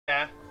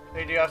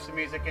They do have some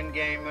music in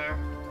game there.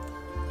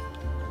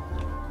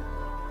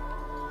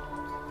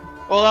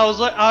 Well,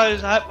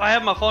 I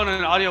had my phone in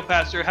an audio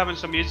passer having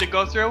some music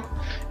go through,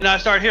 and I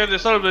started hearing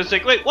this other bit. It's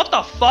like, wait, what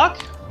the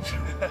fuck?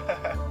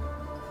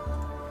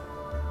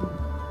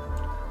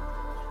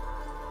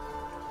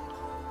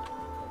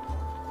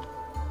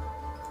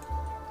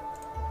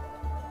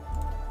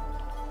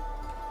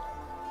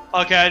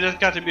 Okay, I just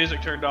got the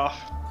music turned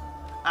off.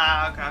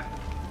 Ah, okay.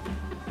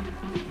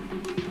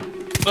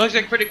 Looks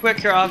like pretty quick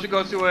here. I'll have to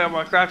go through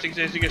my crafting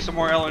station to get some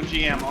more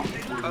LNG ammo.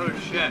 Oh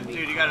shit,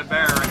 dude, you got a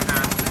bear right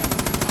there.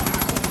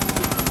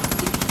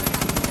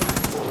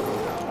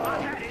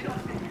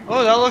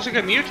 Oh, that looks like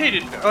a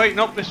mutated. Oh wait,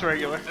 nope, it's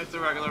regular. It's a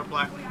regular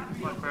black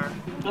bear.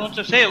 I was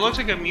to say, it looks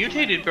like a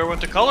mutated bear with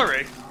the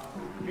coloring.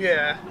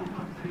 Yeah.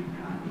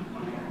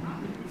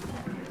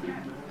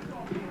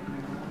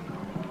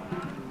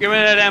 Give me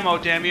that ammo,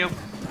 damn you!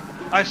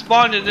 I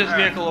spawned in this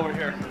vehicle over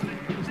here.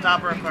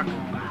 Stop real quick.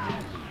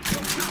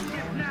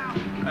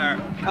 There.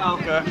 Oh,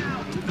 okay.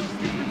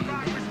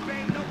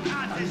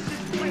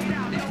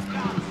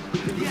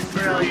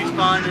 Really, you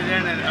spawned it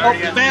in and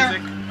already has bear.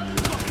 music?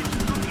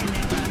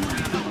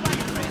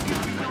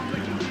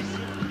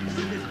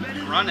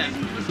 Running.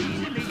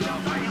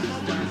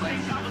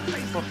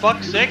 For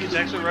fuck's sake, it's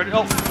actually ready.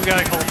 Oh, we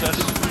got a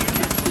cultist.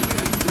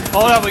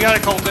 Hold up, we got a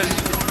cultist.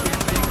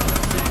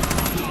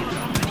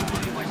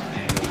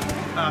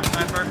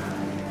 Sniper.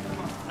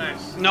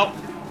 Nice. Nope.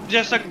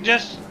 Just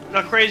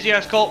a crazy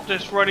ass cult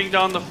just running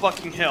down the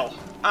fucking hill.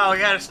 Oh,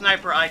 he had a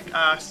sniper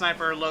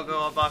sniper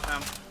logo above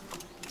him.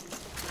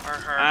 Or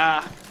her.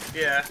 Ah.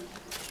 Yeah.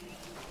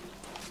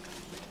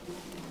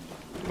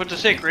 What to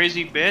say,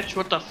 crazy bitch?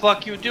 What the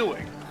fuck you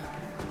doing?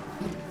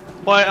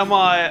 Why am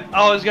I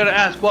was gonna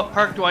ask, what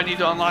perk do I need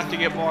to unlock to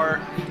get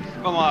more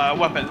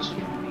weapons?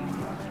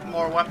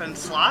 More weapon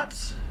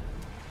slots?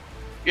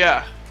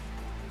 Yeah.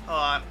 Hold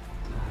on.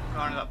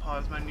 Going to that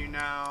pause menu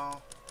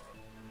now.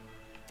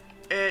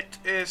 It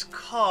is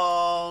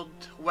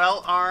called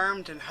Well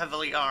Armed and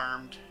Heavily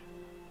Armed.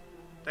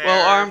 They're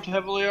Well armed,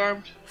 heavily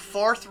armed?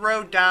 fourth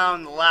row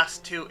down, the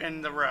last two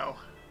in the row.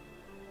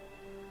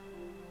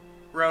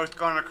 Rows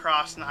going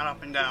across, not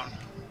up and down.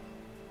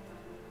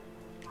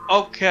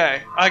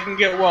 Okay, I can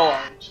get well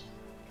armed.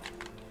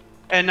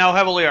 And now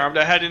heavily armed.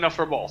 I had enough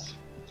for both.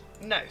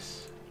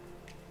 Nice.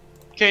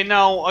 Okay,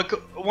 now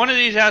one of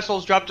these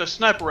assholes dropped a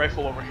sniper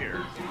rifle over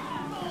here.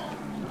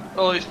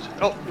 At least,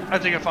 oh, I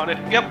think I found it.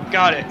 Yep,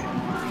 got it.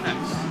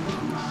 Nice.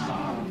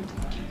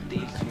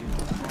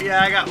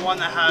 Yeah, I got one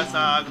that has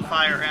the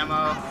fire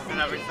ammo and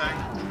everything.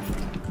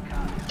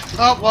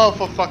 Oh well,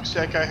 for fuck's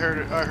sake, I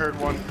heard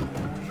one.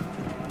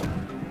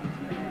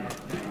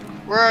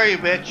 Where are you,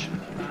 bitch?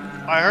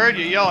 I heard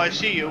you yell. I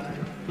see you.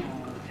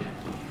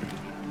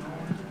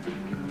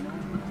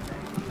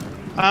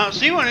 I don't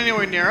see one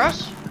anywhere near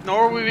us,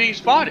 nor are we being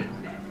spotted.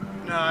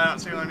 No, I don't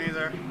see one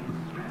either.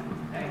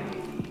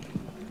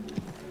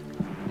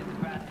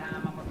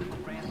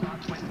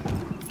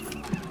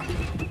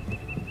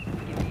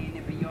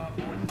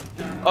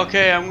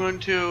 Okay, I'm going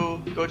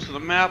to go to the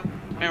map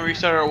and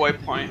reset our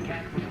waypoint.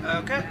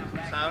 Okay,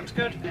 sounds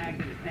good.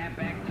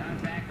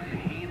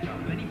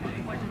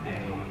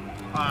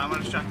 I'm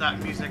gonna shut that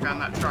music on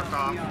that truck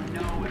off.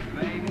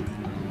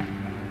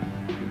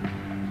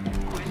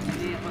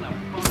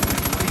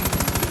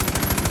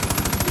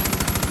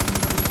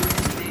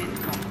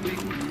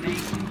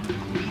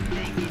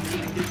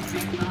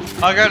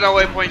 I got our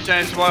waypoint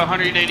set. It's about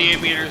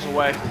 188 meters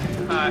away.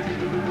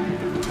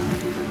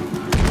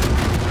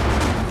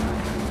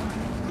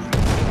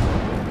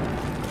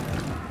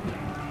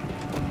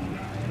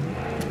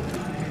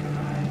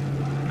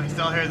 I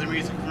still hear the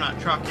music from that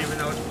truck even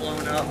though it's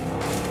blown up.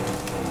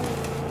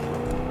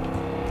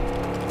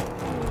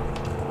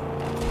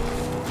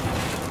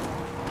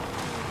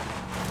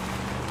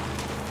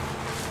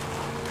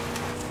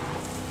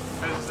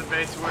 This is the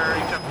base where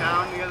he took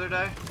down the other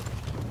day?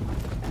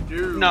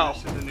 Dude, no.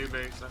 This is the new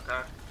base,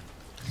 okay.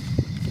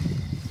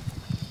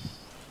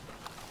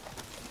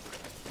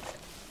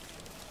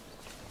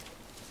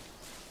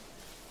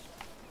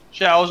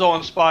 Shit, I was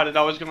unspotted.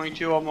 I was going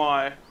to on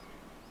my...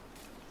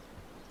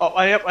 Oh,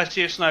 yep, I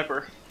see a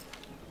sniper.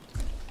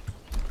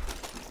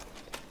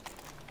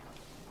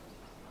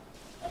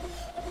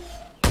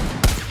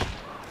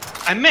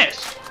 I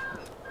missed!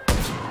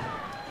 Nice.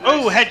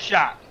 Oh,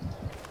 headshot!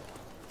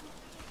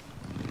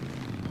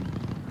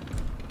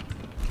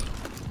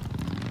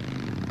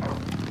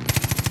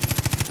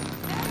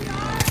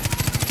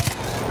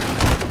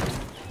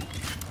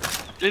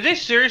 Did they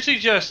seriously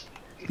just...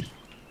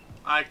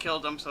 I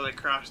killed them so they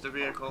crashed the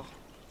vehicle.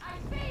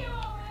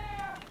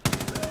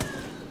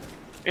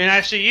 And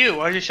I see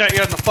you. I just shot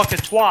you on the fucking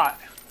twat.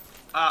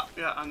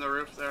 Yeah, on the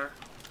roof there.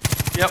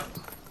 Yep.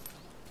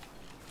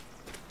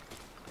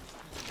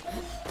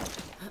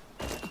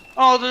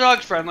 Oh, the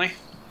dog's friendly.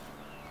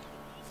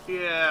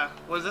 Yeah.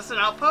 Was this an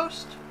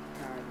outpost?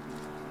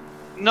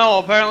 No,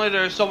 apparently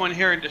there's someone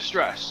here in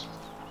distress.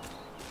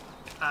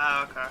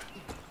 Ah, okay.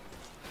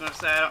 gonna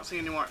say I don't see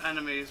any more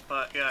enemies,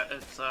 but yeah,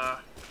 it's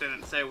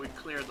didn't say we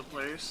cleared the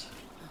place.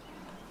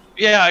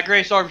 Yeah,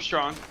 Grace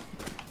Armstrong.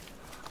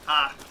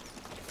 Ah.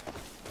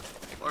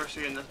 Where is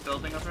she, in this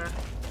building up here?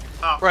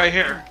 Oh, Right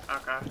here.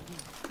 Okay.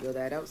 You're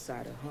that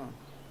outsider, huh?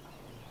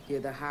 Here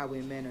the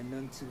highwaymen are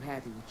none too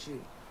happy with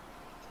you.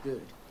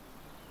 Good.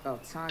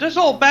 About time This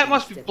you old bat stepped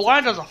must be up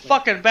blind to as a the plate.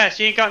 fucking bat.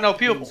 She ain't got no Name's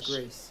pupils.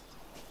 Grace.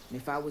 And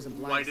if I wasn't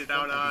blind, Whited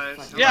out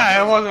eyes.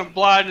 Yeah, I wasn't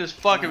blind as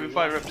fuck if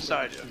I right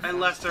beside you.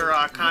 Unless they're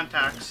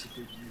contacts.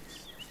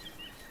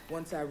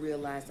 Once I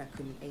realized I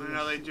couldn't aim. I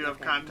know they do have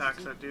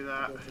contacts that do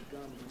that. It's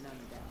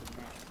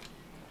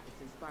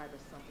inspired by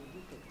something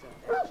you picked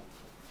up.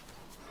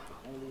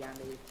 Only I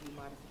made a few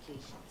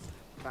modifications.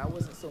 If I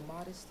wasn't so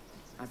modest,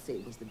 I'd say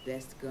it was the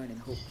best gun in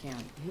Hope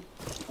County.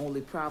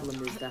 Only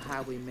problem is the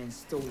highwaymen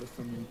stole it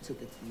from me and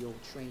took it to the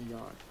old train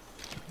yard.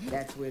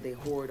 That's where they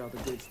hoard all the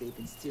goods they've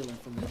been stealing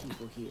from the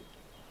people here.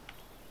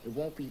 It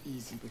won't be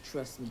easy, but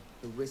trust me,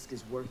 the risk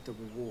is worth the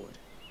reward.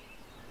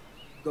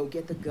 Go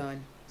get the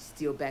gun,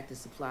 steal back the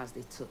supplies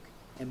they took,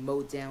 and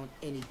mow down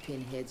any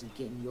pinheads who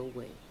get in your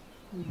way.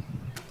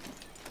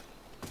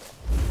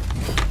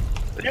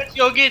 Let's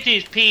go get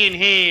these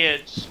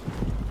pinheads.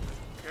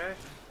 Okay.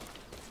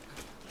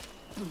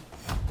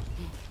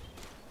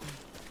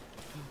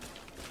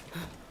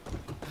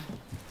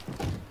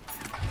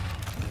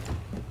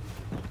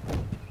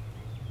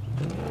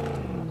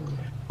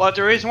 But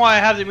the reason why I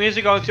have the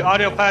music going to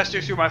audio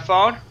pass-through through my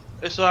phone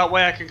is so that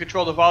way I can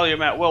control the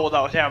volume at will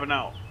without tabbing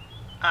out.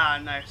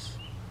 Ah, nice.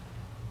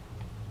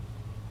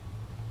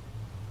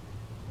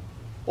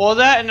 Well,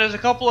 that and there's a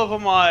couple of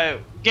my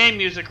game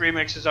music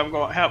remixes I'm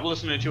going to have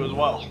listening to as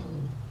well.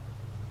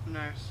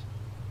 Nice.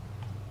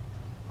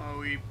 Are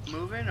we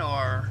moving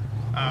or?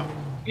 Oh.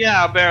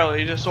 Yeah,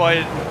 barely, just so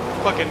I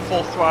fucking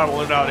full throttle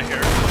it out of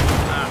here.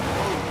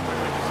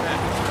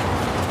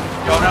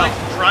 Yo, no. Like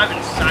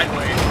driving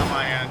sideways on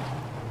my end.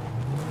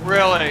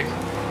 Really?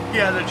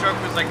 Yeah, the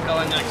truck was like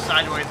going like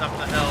sideways up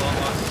the hill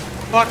almost.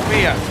 Fuck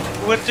me.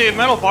 With the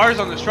metal bars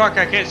on this truck,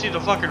 I can't see the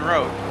fucking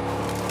road.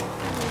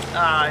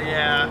 Ah,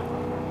 yeah.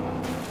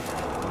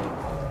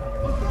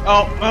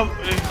 Oh, well,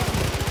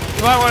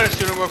 you might want to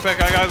shoot him real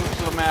quick. I gotta go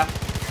to the map.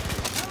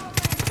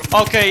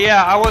 Okay,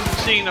 yeah, I wasn't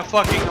seeing the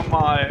fucking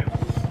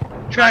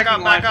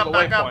tracking lines for the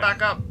waypoint.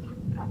 Back up.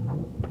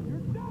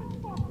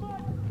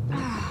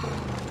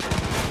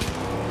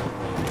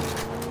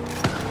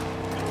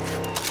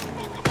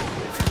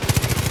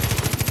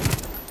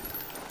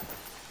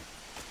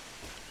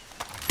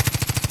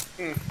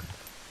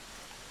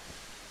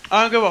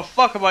 I don't give a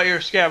fuck about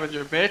your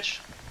scavenger, bitch.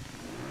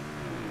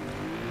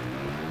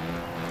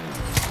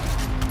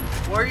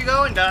 Where are you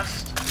going,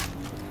 Dust?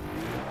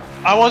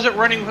 I wasn't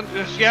running with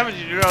the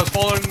scavenger, dude. I was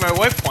following my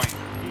waypoint.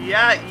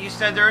 Yeah, you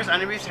said there was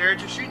enemies here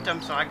to shoot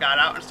them, so I got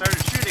out and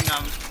started shooting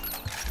them.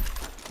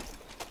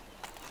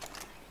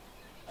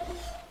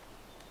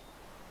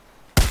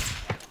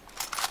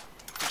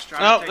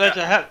 Nope,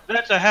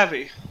 that's a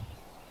heavy.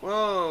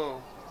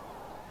 Whoa.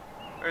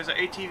 There's an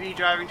ATV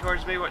driving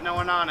towards me with no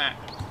one on it.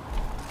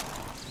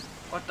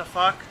 What the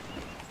fuck?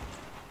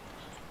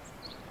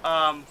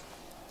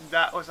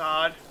 That was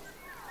odd.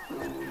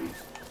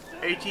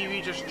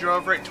 ATV just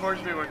drove right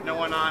towards me with no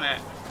one on it.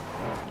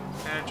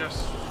 And it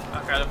just...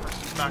 Okay, the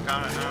person's back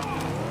on it now.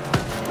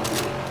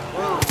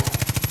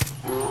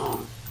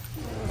 Whoa.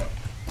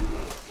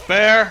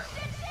 Bear.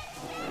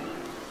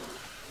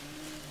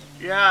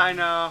 Yeah, I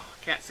know.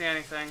 Can't see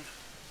anything.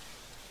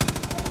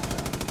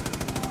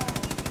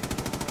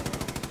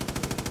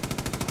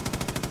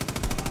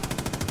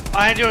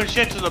 I ain't doing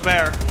shit to the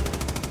bear.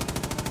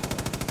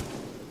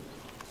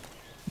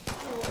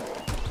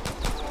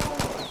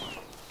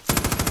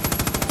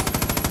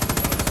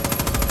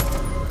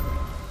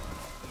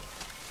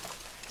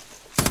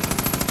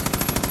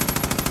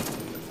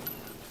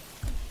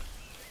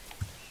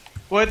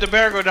 Where'd the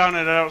bear go down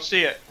and I don't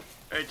see it?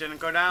 It didn't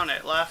go down,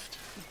 it left.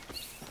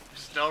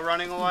 Still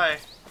running away.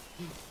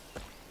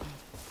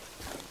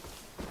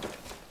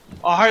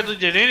 I hardly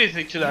did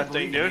anything to that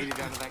thing, dude.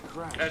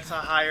 It's a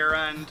higher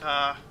end,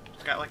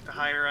 it's got like the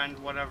higher end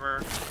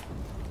whatever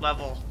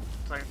level.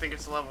 So I think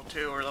it's level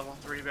 2 or level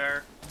 3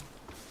 bear.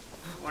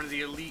 One of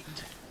the elite.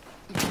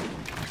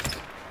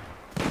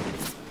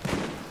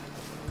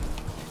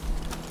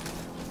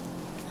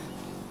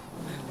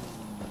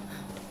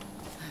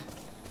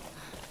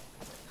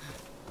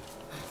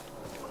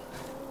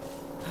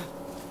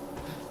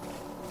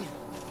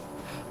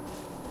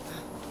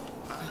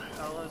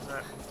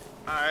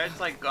 Alright, it's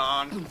like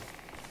gone.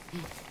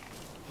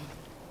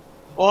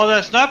 Well,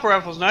 that sniper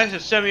rifle's nice.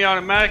 It's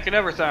semi-automatic and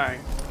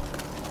everything.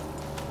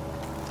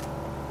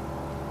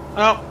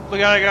 Oh, we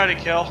got a guy to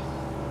kill.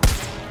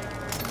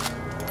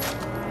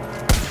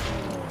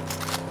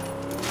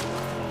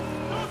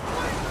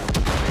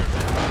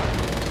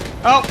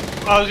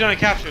 Oh, I was gonna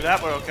capture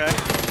that, but okay.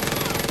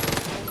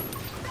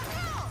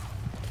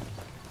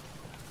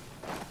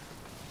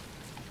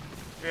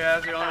 Yeah,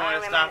 that's the only way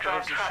to stop it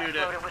was to shoot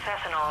it. With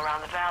ethanol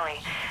around the valley,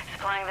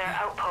 supplying their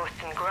outposts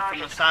and garages.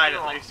 From the side,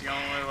 at least, the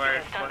only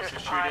way was to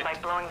shoot it. By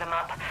blowing them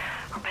up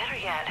or Better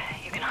yet,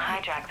 you can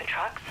hijack the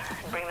trucks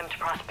and bring them to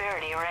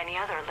Prosperity or any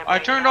other liberated I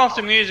turned off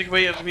the outpost. music,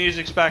 but the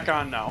music's back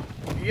on now.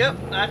 Yep,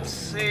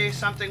 that's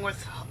something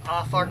with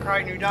Far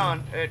Cry New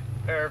Dawn. It's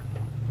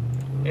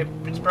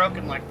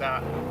broken like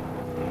that.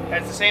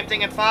 It's the same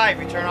thing in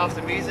 5. You turn off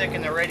the music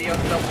and the radio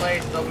still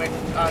plays, still makes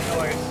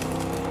noise.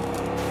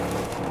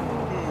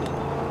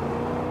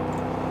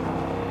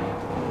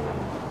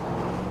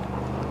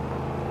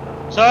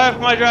 Sorry if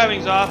my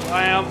driving's off.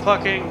 I am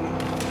fucking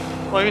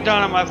looking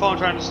down on my phone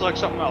trying to select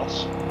something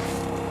else.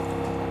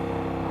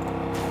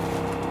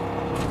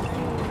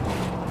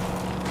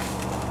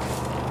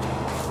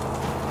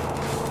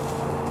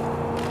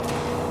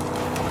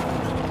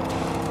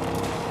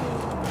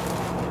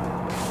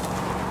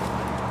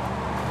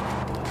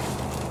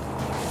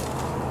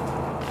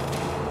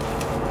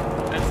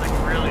 It's like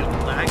really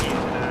laggy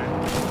today.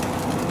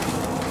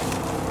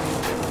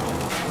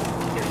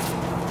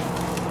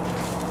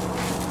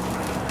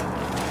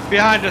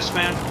 Behind us,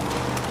 man. Yeah.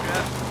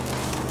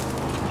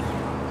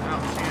 I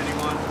don't see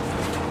anyone.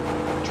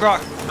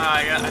 Truck.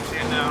 Yeah, I see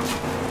it now.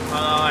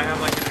 Although I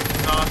have like an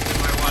exhaust in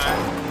my way.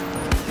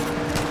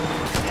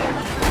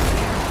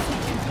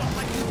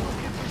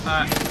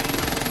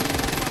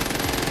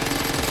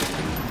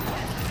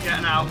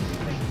 Getting out.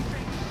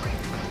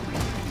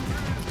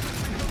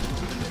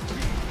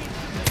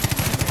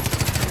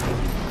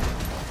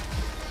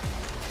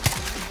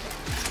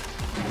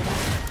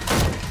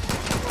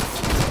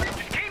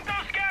 Keep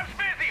those scabs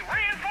busy!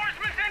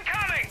 Reinforcements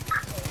incoming!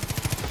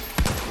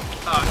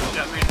 Oh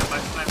shit, made hit by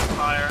sniper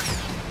fire.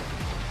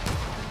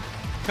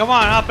 Come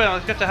on, hop in.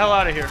 Let's get the hell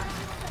out of here.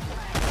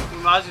 We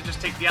might as well just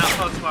take the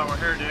outpost while we're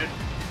here, dude.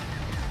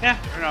 Yeah,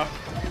 fair enough.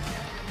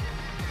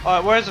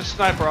 Alright, where's the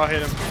sniper? I'll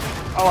hit him.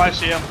 Oh, I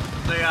see him.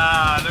 There's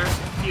a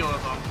few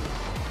of them.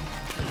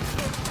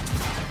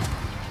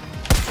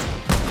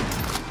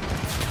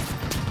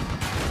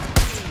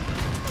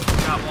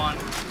 Got one.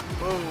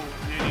 Whoa,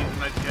 you need to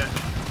make it.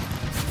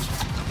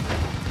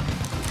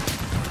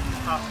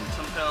 Popping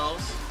some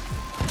pills.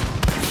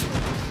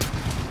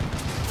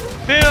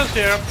 Pills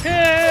here.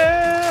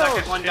 Pills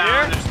Second one here.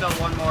 down. There's still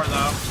one more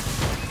though.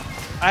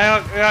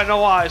 I got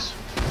no eyes.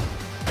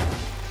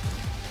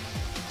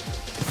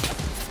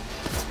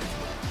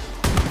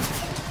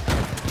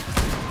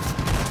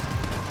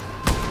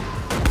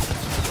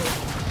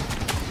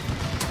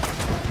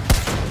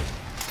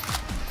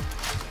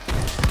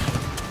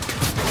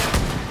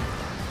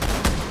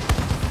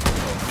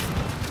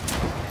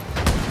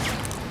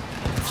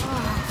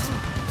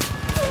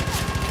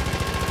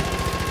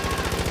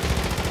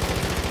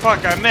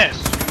 Fuck, I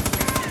missed.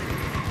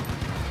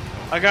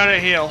 I gotta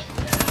heal.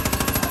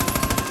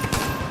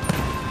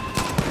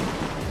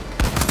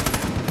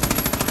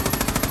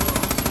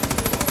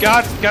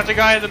 Got the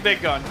guy in the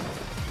big gun. Hang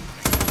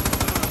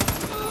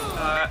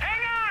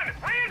on!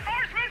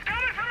 Reinforcements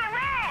coming from the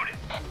road!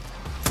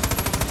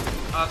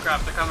 Oh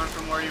crap, they're coming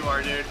from where you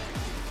are, dude.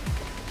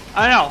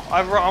 I know.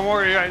 I'm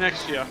already right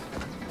next to you.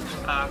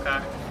 Okay.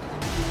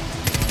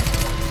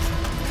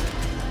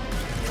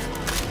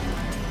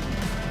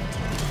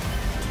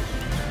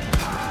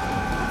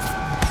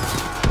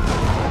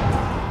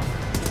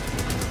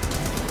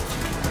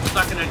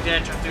 Stuck in a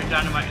ditch. I threw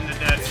dynamite in the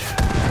ditch.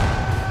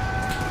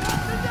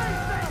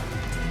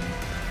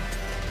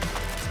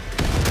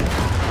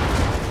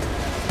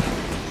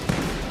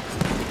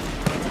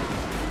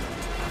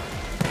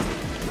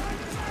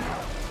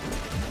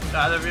 The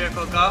other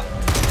vehicle go.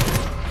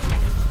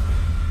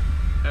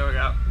 There we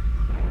go.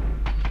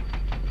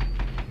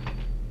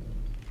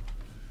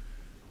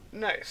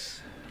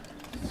 Nice.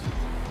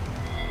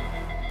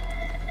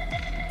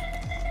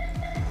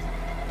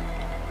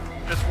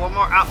 Just one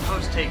more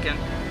outpost taken.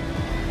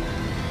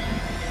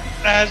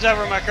 As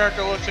ever, my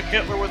character looks like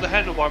Hitler with a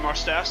handlebar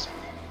mustache.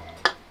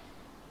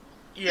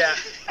 Yeah.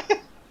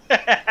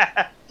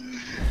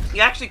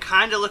 He actually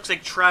kind of looks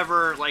like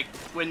Trevor, like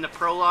in the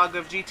prologue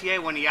of GTA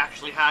when he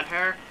actually had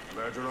hair.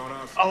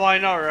 Oh, I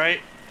know,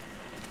 right?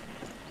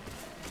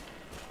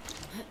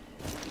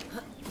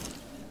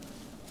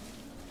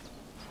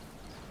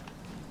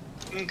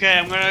 Okay,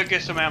 I'm gonna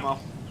get some ammo.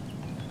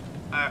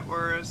 Alright,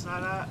 where is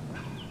that at?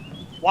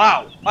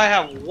 Wow, I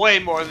have way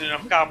more than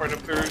enough copper to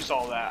produce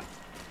all that.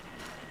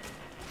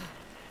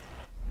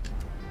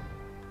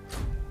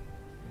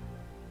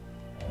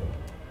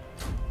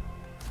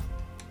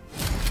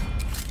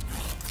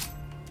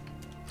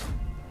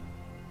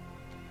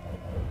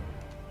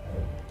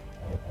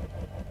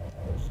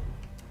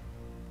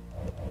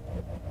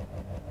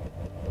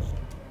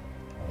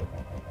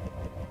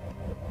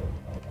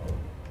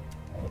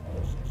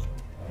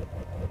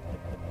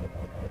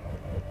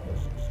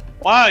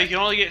 Wow, you can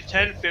only get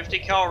 10 50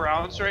 cal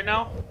rounds right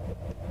now?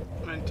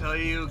 Until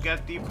you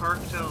get the perk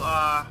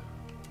to,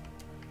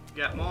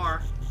 get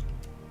more.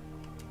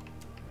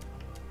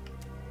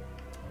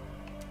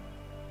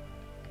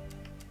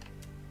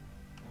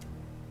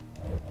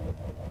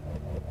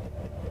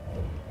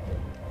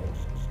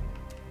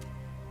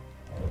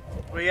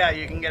 Well, yeah,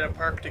 you can get a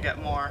perk to get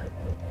more.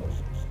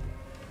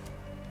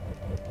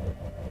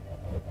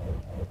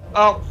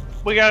 Oh,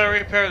 We gotta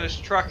repair this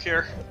truck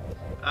here.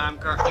 I'm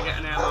currently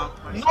getting ammo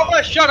myself.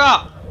 Nobody shut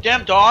up!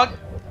 Damn dog!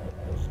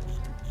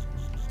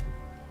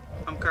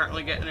 I'm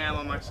currently getting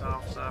ammo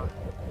myself, so.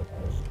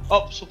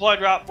 Oh, supply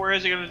drop. Where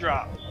is it gonna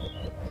drop?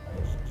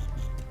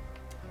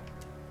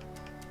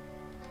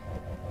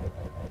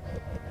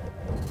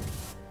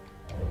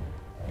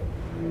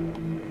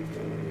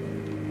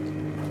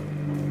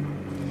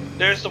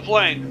 There's the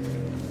plane.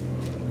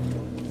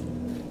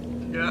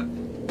 Yeah.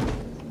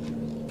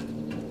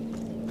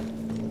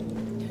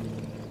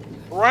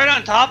 Right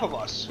on top of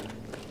us.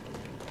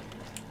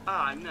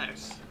 Ah,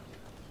 nice.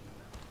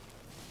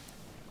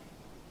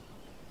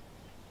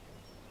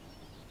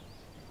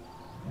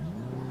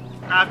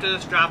 After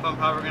this drop, I'm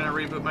probably gonna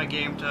reboot my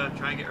game to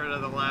try and get rid of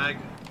the lag.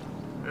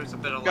 There's a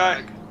bit of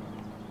lag.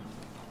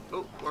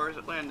 Oh, where is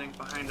it landing?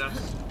 Behind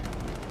us.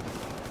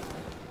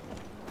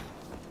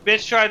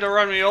 Bitch tried to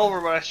run me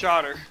over, but I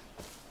shot her.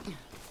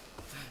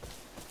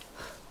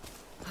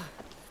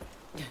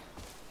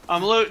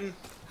 I'm looting.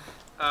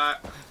 I'll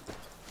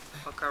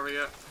cover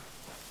you.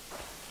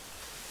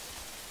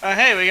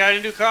 Hey, we got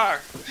a new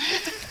car.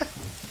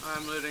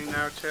 I'm looting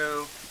now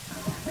too.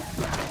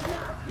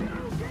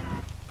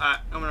 Alright,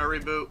 I'm gonna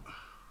reboot.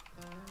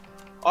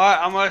 Alright,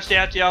 I'm gonna stay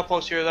at the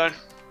outpost here then.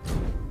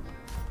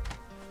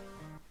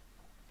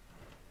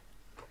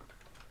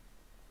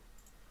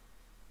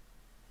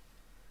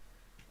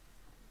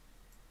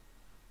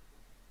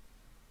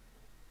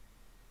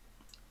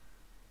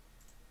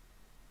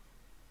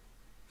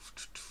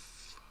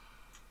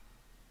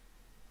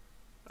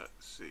 Let's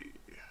see.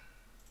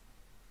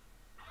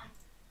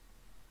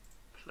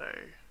 Play.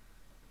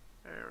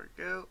 There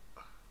we go.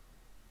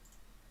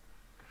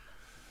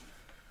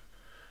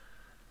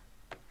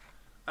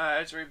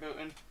 It's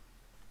rebooting.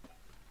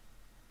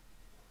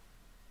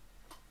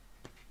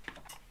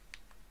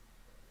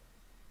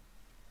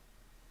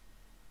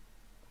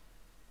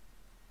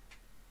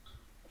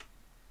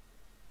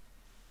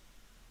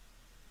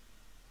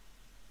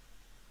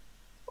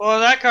 Well,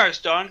 that car's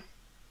done.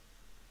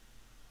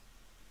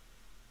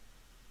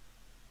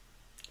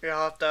 You'll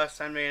have to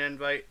send me an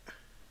invite.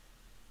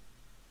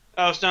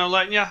 I was not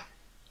letting ya.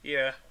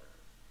 Yeah.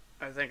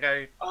 I think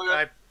I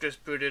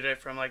just booted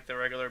it from like the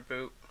regular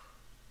boot.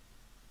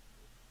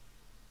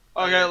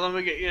 Okay, let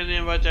me get you the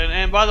invite then.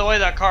 And by the way,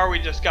 that car we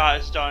just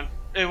got is done.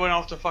 It went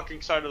off the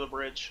fucking side of the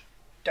bridge.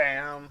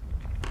 Damn.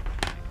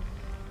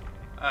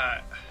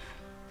 Alright.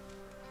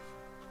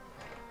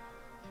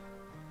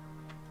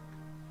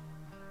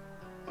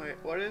 Wait,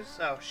 what is?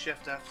 Oh,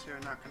 Shift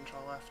F2, not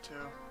Control F2.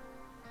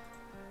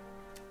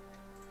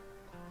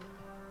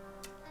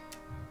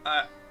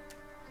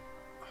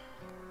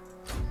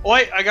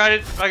 Wait, I got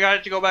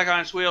it to go back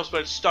on its wheels,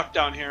 but it's stuck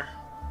down here.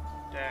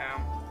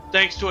 Damn.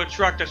 Thanks to a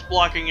truck that's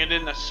blocking it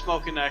in, that's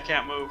smoking that I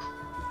can't move.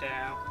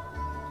 Damn.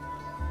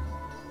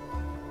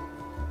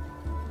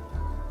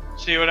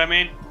 See what I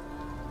mean?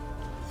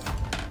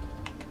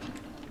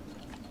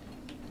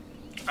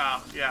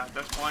 Oh, yeah, at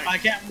this point. I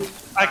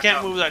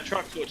can't move that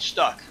truck, so it's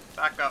stuck.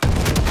 Back up.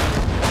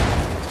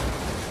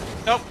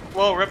 Nope.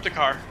 Well, rip the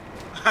car.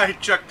 I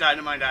chucked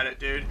dynamite at it,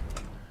 dude.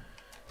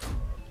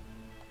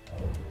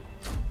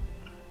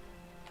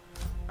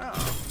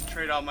 Oh,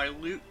 trade all my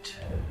loot.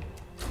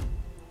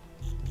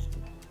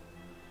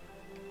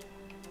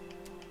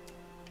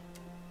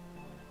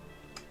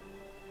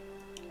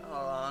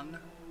 On.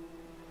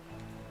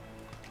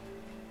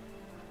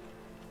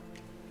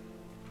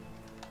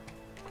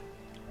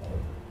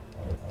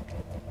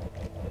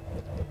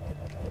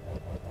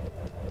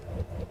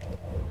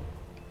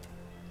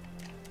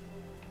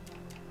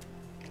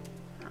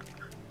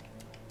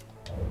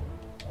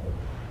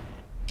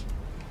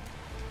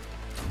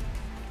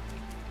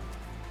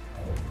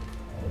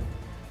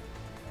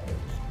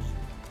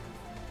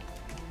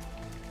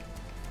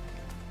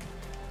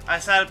 I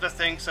set up the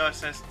thing so it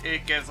says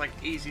it gives like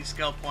easy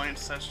skill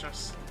points. That's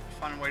just a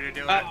fun way to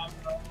do it.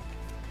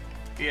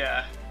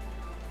 Yeah.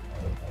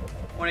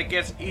 When it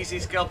gives easy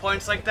skill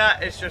points like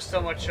that, it's just so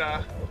much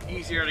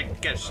easier to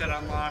get shit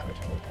unlocked.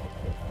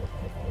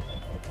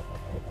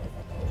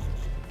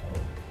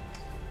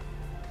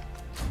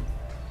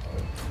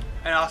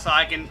 And also,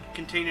 I can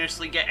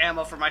continuously get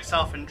ammo for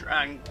myself and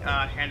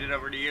hand it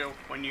over to you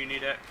when you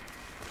need it.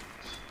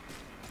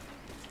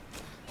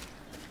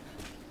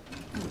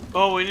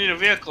 Oh, we need a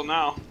vehicle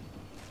now.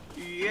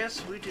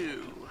 Yes, we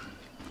do.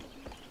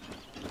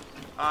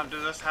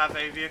 Does this have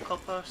a vehicle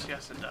post?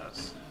 Yes, it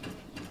does.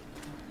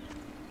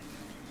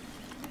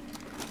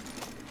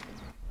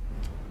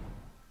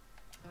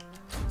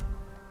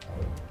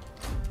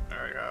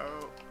 There we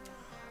go.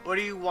 What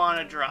do you want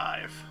to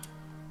drive?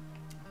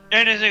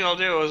 Anything will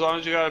do, as long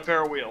as you got a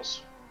pair of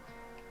wheels.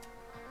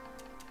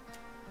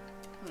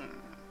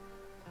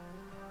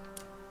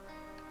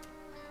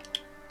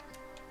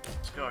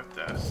 Let's go with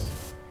this.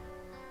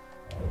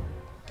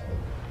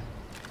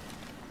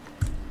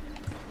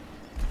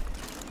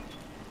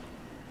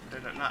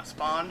 Did it not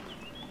spawn?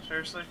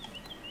 Seriously?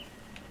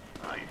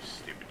 Oh, you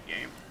stupid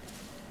game.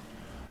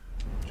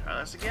 Try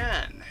this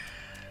again.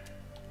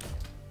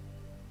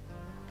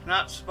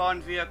 Not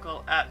spawn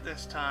vehicle at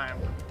this time.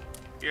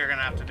 You're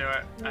gonna have to do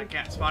it. I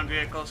can't spawn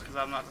vehicles because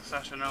I'm not the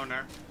session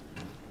owner.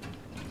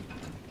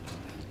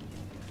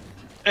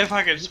 If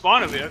I can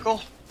spawn a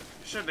vehicle.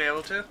 You should be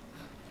able to.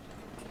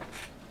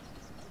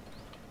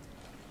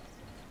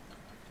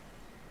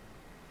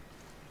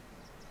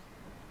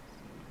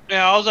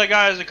 Yeah, all I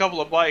got is a couple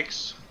of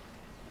bikes.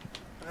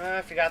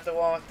 If you got the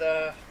one with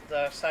the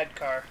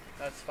sidecar,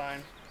 that's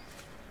fine.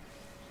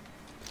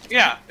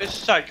 Yeah, it's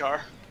a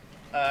sidecar.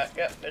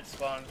 Yep, it's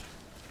spawned.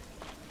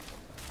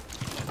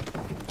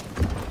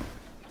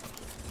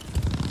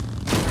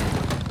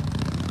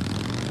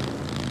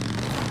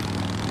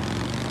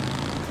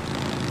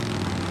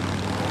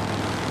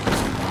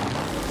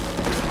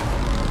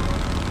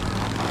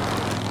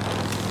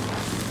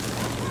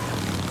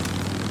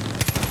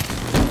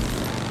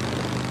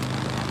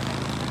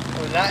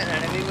 Was that an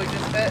enemy we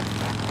just hit?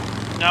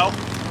 No.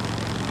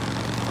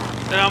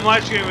 And on my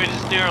screen, we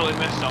just narrowly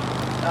missed them.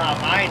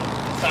 Mine,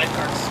 the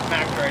sidecar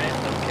smacked right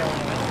into them, killing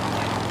him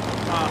instantly.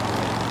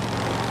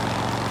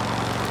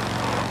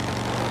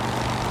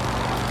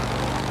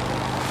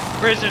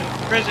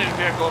 Prison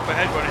vehicle up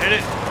ahead, gonna hit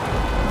it.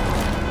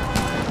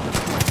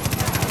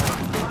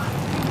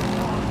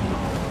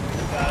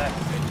 Got it.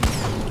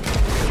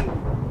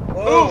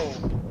 Whoa! Oof.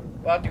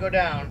 About to go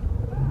down.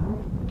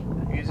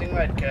 Using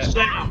red kit.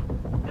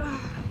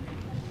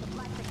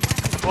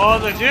 Well,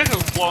 the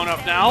vehicle's blown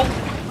up now.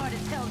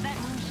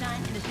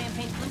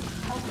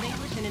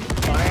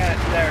 Oh yeah,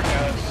 there it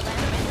goes.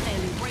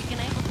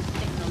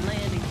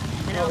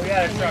 Oh, we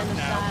got a truck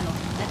now.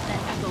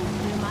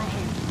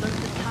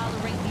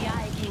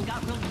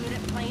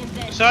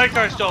 The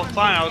sidecar's still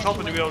fine. I was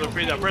hoping to be able to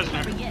free that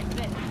prisoner.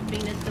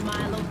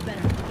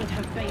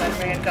 That's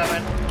me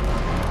incoming.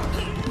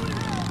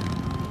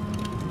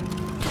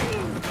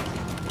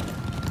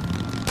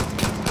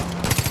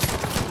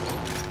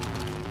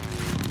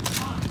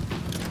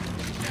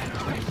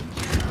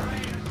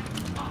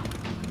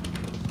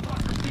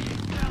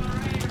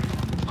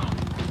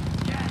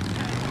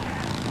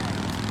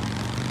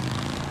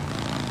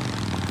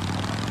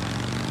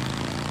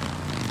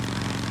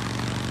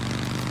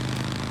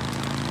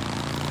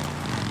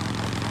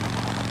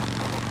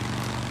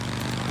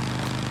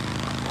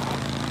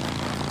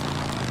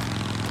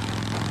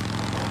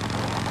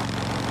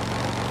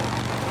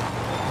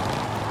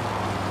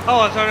 Oh,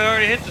 I thought I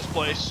already hit this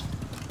place.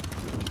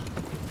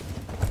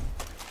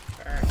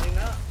 Apparently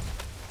not.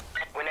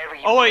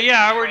 Oh wait,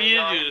 yeah, I already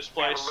did do this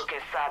place. Look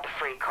inside the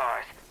freight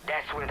cars.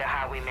 That's where the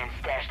highwaymen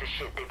stash the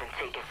shit they've been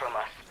taking from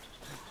us.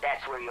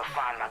 That's where you'll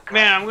find my gun.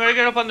 Man, I'm gonna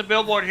get up on the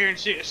billboard here and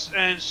see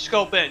and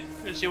scope in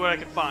and see what I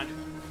can find.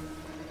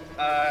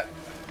 I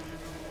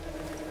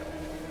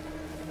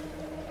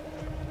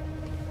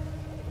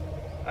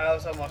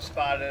was almost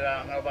spotted. I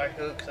don't know by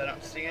who because I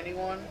don't see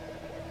anyone.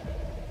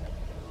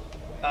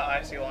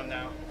 I see one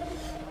now.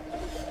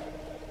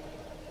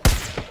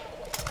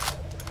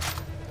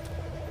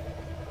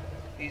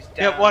 He's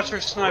down. Yep, watch for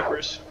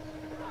snipers.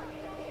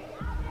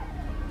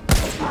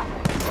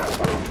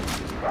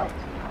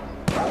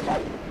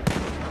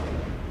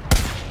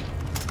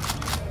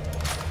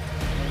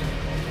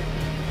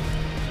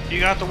 You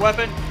got the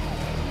weapon?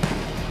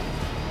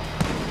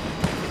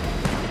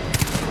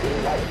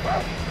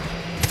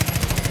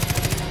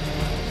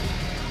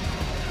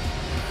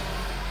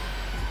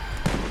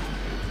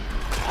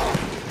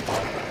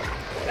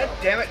 God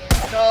damn it,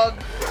 dog.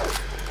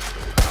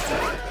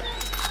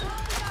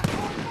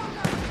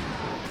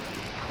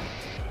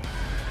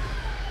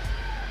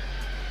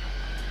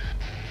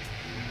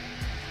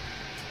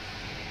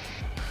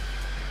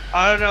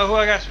 I don't know who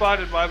I got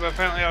spotted by, but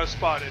apparently I was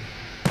spotted.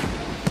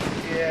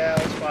 Yeah,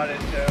 I was spotted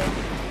too.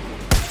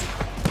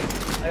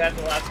 I got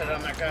the last hit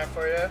on that guy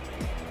for you.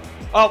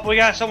 Oh, we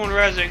got someone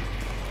rezzing.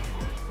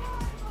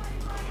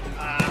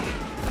 Not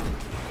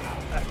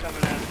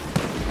coming in.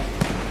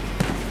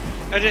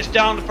 I just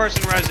downed the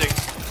person rezzing.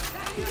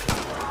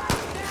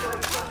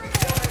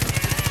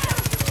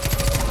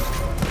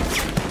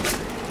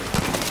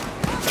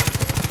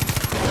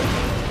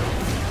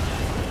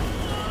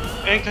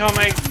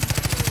 Incoming.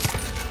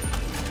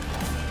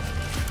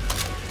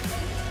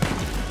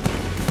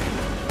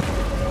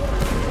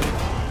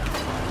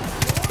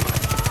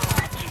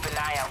 Keep an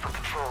eye out for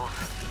patrols.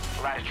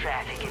 A lot of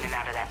traffic in and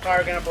out of that.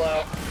 Car gonna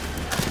blow.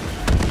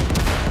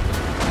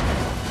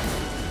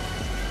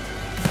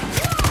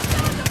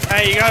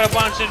 Hey, you got a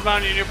bunch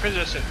inbound in your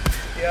position.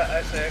 Yeah,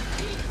 I see.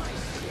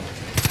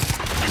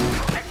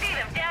 I see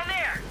them down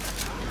there.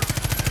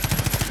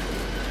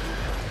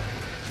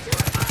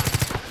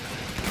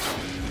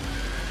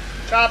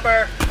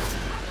 Chopper.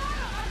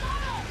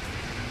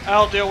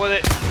 I'll deal with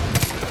it.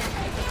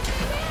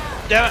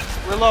 Damn it,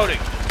 reloading.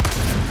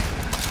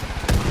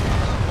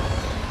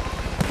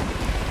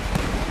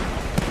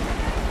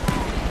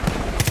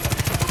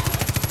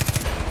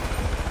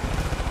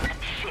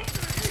 Shit,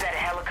 is that a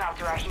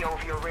helicopter I hear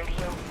over your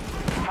radio?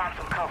 Find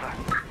some cover.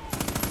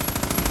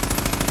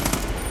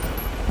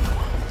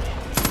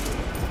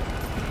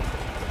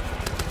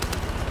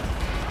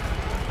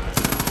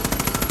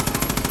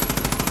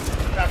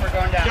 Chopper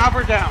going down.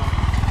 chopper down.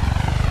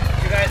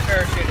 You guys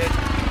parachuted.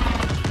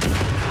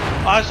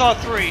 I saw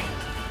 3.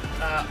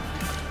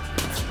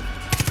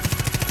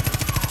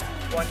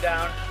 One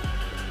down.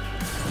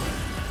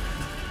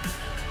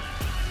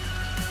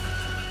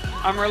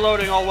 I'm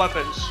reloading all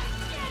weapons.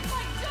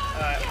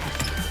 Alright.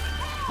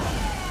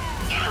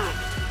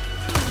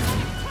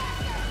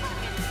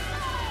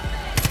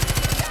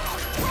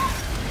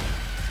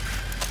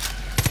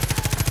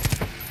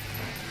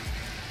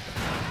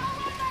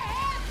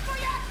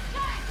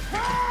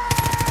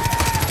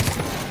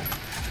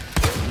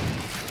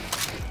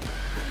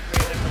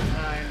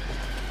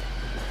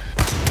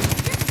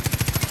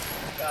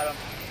 Got him.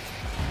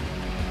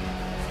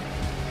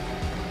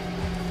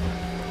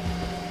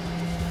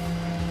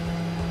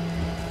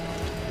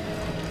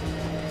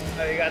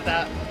 Oh, you got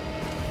that?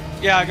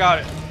 Yeah, I got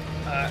it.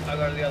 Alright, I'll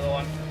go to the other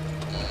one.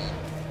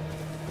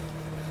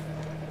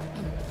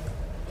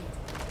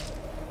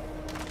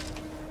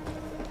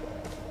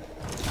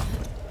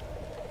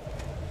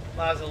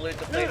 Might as well loot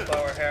the place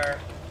while we're here.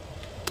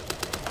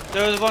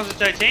 There was a bunch of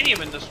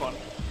titanium in this one.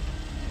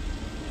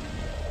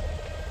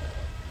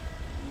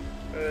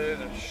 There's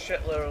a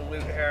shitload of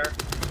loot here.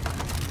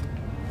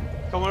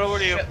 Coming over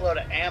to you.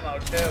 Shitload of ammo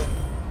too.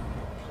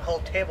 The whole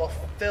table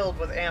filled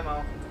with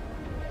ammo.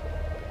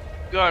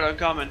 Good, I'm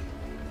coming.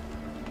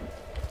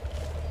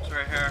 It's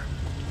right here.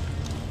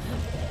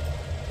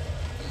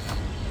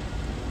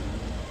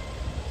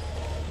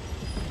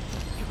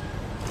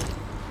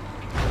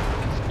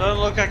 Doesn't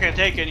look like I can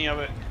take any of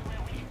it.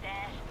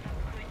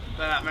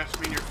 Then that must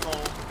mean you're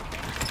full.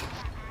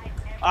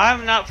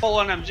 I'm not full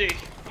on MG.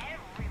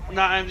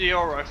 Not MG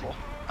or rifle.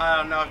 I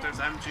don't know if there's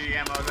MG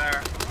ammo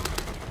there.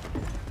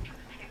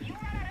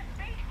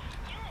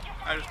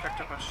 I just picked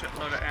up a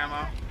shitload of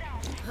ammo.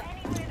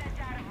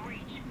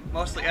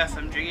 Mostly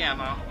SMG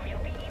ammo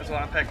is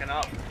what I'm picking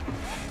up.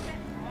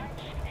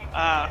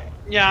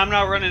 Yeah, I'm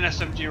not running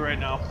SMG right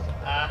now.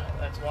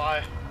 That's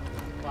why.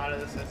 A lot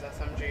of this is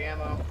SMG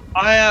ammo.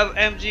 I have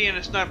MG and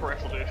a sniper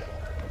rifle, dude.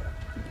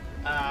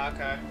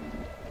 Okay.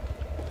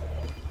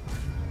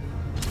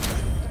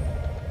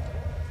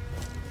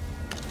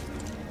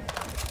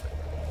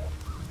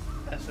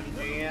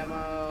 SMG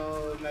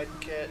ammo,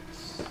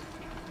 medkits.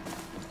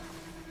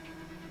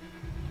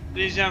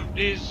 These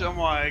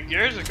my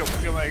gears are come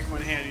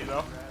in handy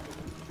though.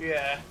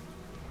 Yeah.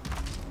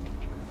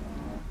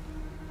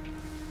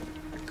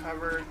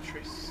 Recover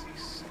Tracy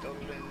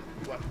stolen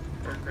weapon,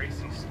 or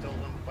Gracie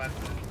stolen weapon.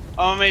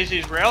 I'm amazed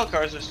these rail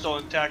cars are still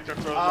intact for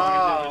as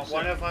long as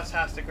one of us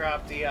has to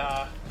grab the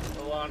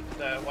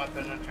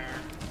weapon in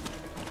here.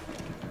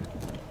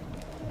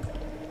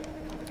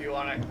 Do you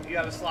want to? You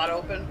have a slot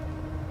open?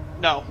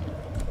 No.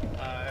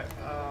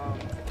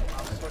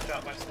 I'll switch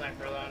out my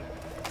sniper then.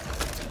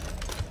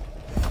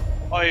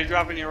 Oh, you're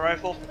dropping your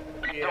rifle?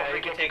 Yeah,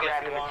 you can take it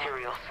if you want.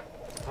 Materials.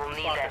 We'll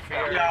need Slot that for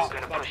stuff. yours. Yeah, We're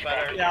gonna much push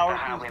better. back. Yeah,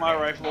 I'll use my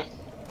rifle.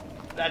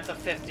 That's a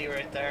 50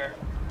 right there.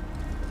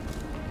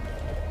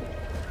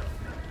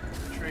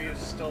 Tree is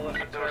stolen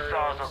Those materials.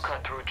 saws will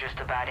cut through just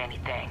about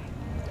anything.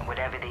 And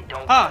whatever they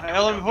don't Huh, cut I through,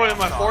 let me put it in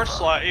my they'll force saw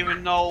slot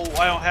even though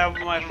I don't have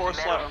my Use force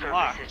metal slot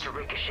unlocked. surfaces to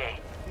ricochet.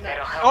 Nice.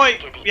 That'll help Oh,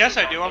 wait, get the yes,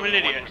 I heat do. on I'm an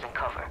anyone idiot. using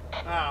cover.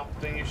 Oh,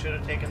 then you should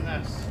have taken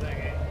this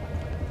thingy.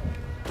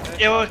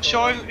 It was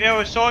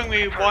showing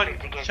me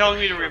telling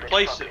me to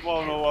replace it.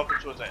 Well, no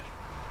weapons with it.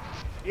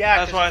 Yeah,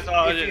 That's why I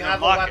thought I if you didn't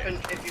have a unlock it.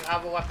 weapon, if you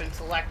have a weapon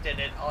selected,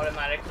 it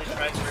automatically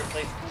tries to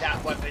replace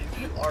that weapon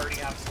you already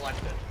have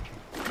selected.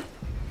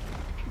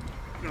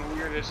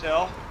 Weird as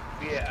hell.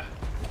 Yeah,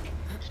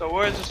 So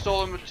where's the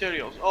stolen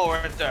materials? Oh,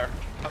 right there.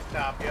 up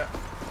top. Yep.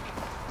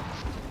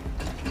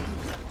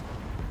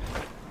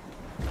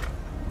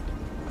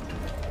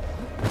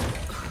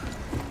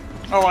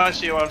 Oh, I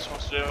see what I'm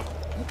supposed to do.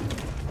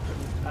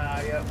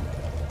 Yep.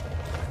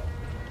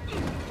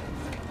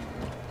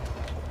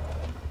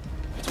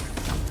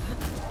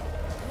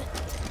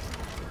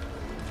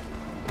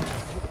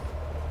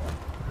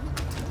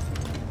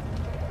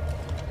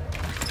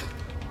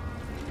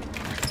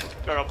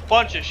 Got a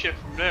bunch of shit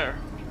from there.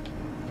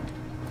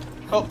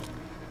 Oh,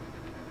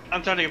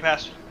 I'm trying to get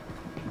past.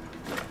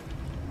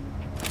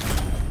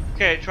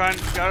 Okay,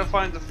 gotta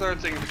find the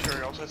third thing of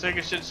materials. I think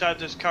it's inside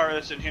this car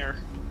that's in here.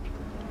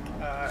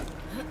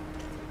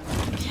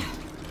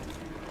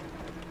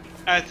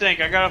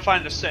 I gotta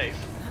find the safe.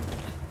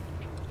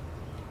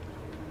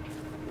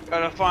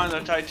 Gotta find the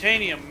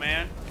titanium,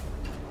 man.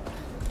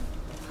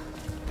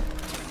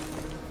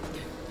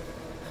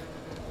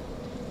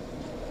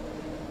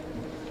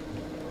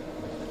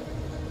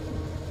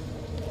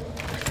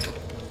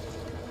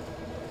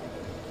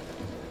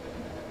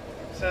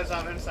 Says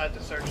I'm inside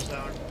the search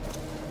zone.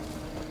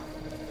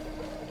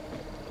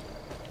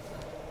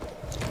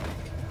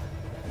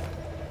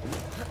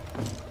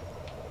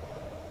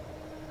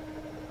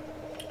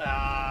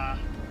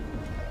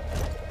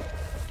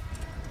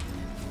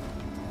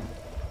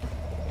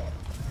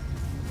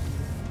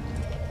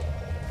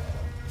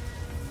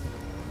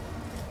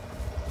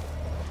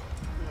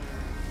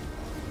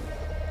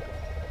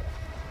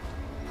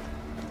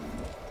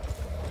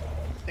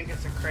 I think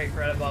it's a crate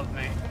right above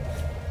me.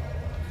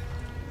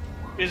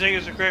 You think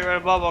it's a crate right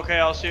above? Okay,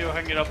 I'll see if I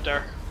can get up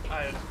there.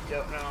 I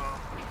don't know.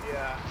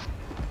 Yeah.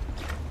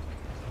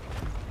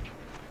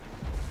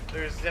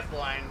 There's zip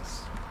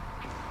lines.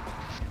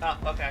 Oh,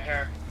 okay,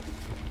 here.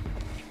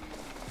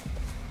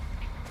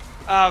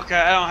 Okay,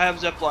 I don't have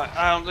zip line.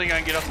 I don't think I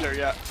can get up there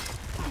yet.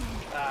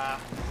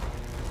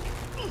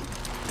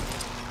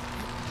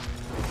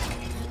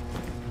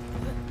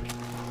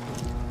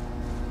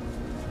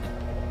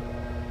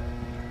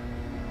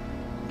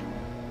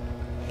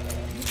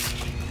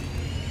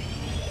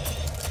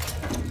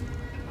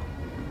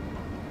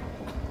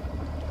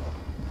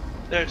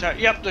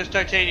 Yep, there's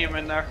titanium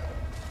in there.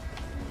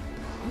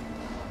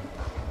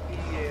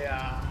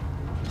 Yeah.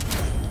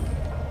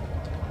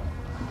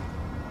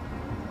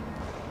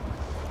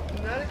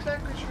 I'm not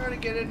exactly sure how to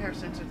get in here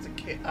since it's a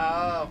kid.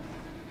 Oh.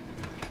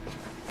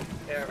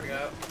 There we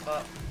go.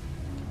 Up.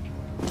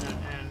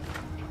 And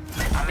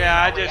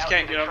yeah, I just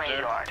can't get up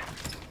there.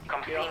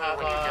 you don't have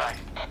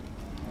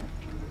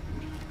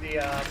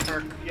the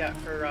perk yet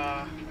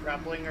for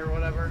grappling or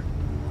whatever?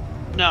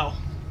 No.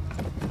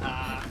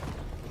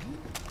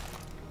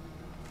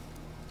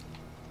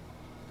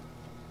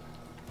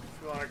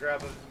 If you want to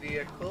grab a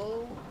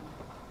vehicle,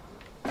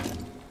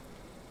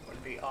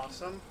 would be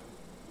awesome.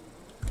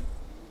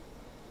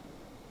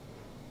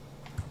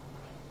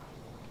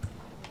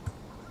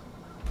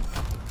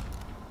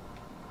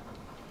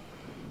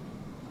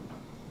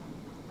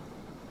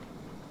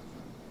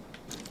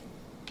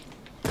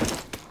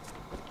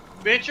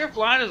 Bitch, you're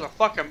blind as a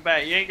fucking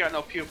bat. You ain't got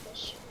no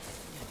pupils.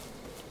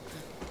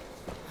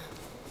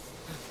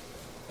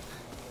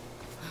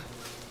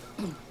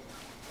 Me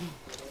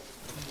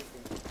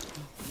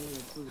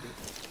included.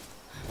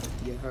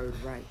 You heard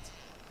right.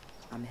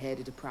 I'm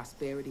headed to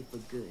prosperity for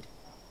good.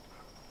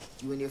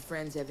 You and your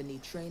friends ever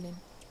need training,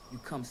 you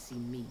come see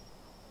me.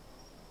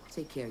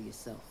 Take care of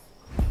yourself.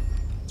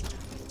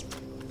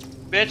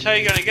 Bitch, how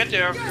you gonna get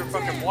there if you're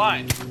fucking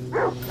blind?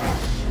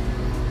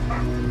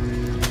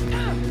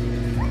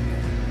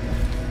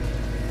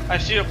 I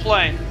see a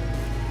plane.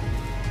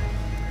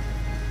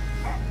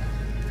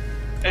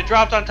 It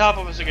dropped on top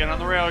of us again on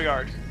the rail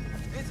yard.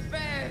 It's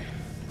bad.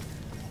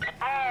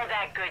 All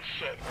that good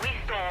shit. We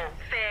stole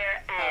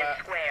fair and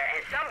square,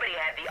 and somebody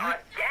had the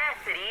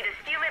audacity to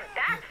steal it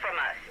back from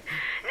us.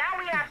 Now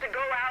we have to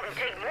go out and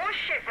take more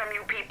shit from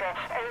you people,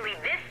 only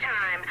this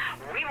time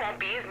we won't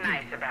be as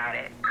nice about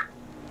it.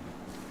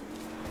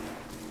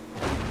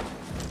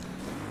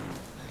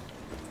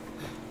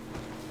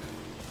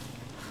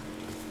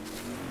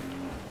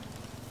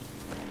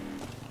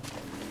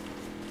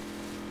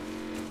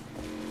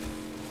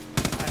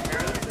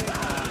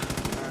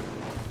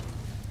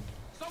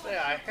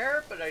 Yeah, I hear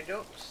it, but I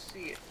don't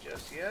see it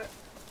just yet.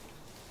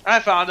 I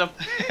found him.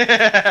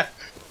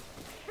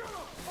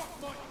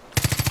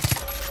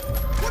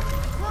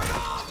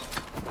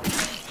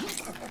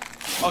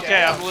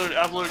 Okay, I've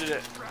looted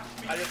it.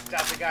 I just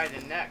stabbed the guy in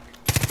the neck.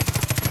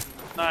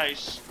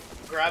 Nice.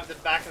 Grabbed the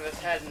back of his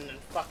head and then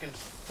fucking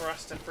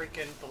thrust a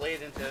freaking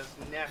blade into his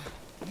neck.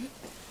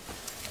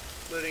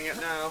 Looting it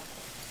now.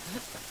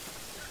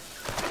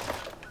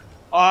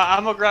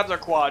 I'm gonna grab their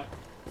quad.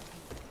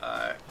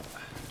 Alright.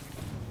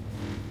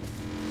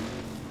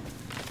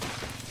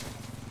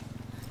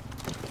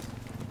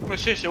 But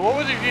seriously, what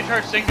was it you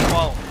started thinking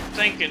while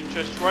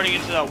just running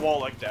into that wall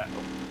like that?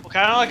 Well,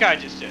 kind of like I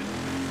just did.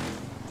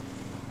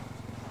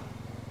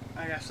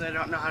 I guess I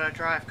don't know how to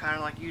drive, kind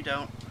of like you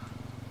don't.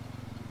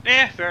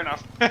 Yeah, fair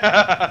enough.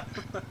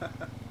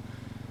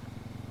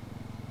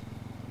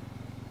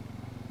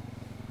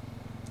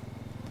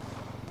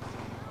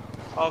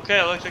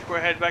 Okay, looks like we're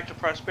headed back to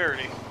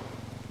prosperity.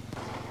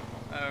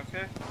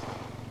 Okay.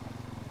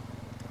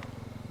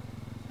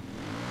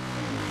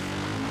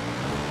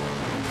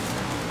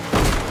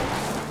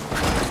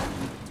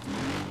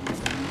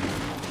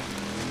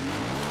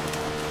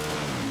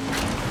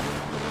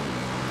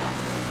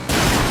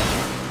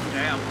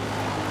 Damn.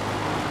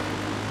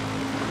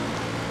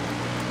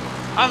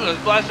 I'm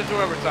just blasting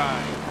through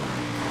everything.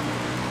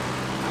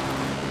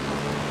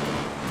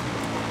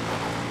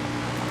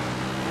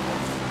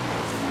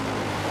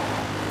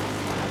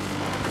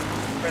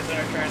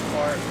 Prisoner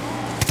transport.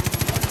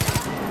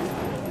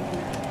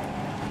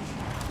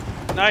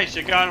 Nice,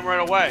 you got him right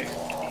away.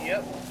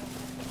 Yep.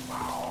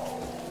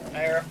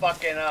 I hear a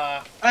fucking,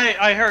 Hey,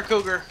 I hear a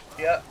cougar.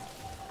 Yep.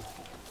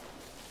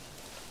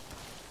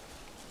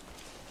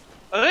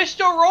 Are they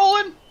still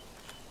rolling?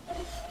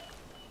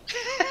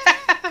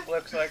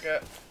 Looks like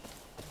it.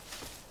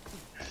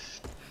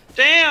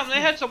 Damn,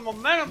 they had some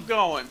momentum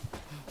going.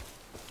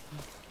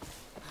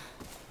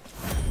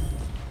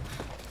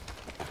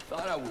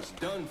 Thought I was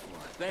done for.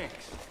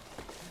 Thanks.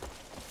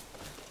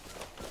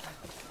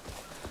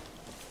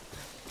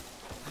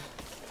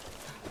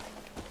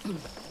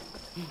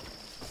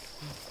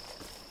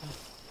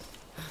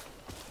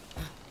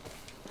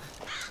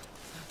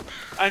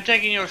 I'm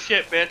taking your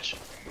shit, bitch.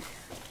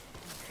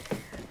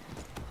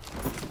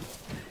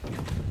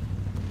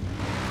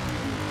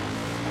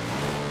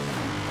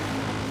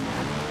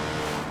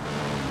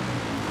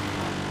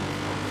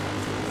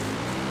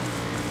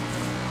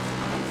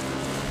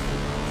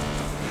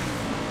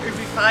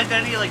 find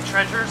any like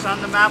treasures on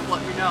the map,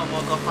 let me know and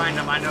we'll go find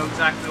them. I know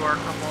exactly where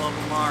a couple of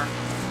them are.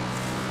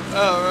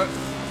 Oh, right.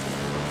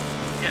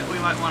 Yeah, we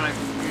might want to.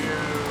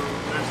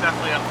 There's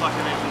definitely a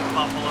fucking elite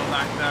buffalo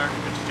back there.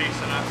 It's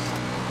chasing us.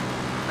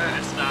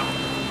 It's not.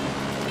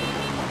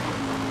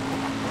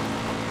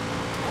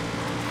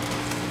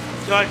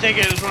 So I take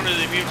it as one of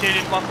the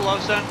mutated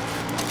buffaloes then?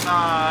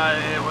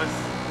 It was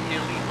the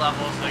elite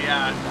level, so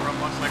yeah, we're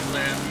most likely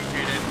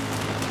mutated.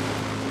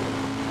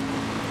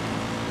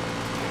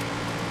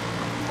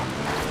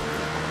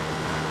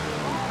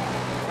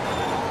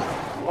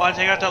 Want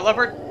to take out that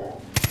leopard?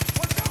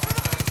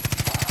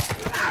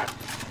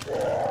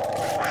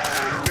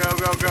 Go,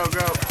 go, go,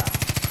 go.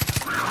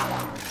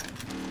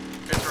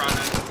 It's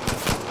running.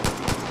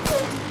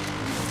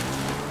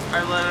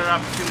 I let it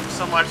up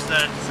so much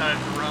that it decided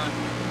to run.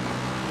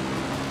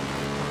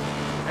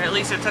 At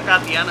least it took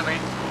out the enemy.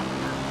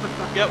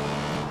 Yep.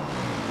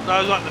 So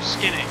I was wanting to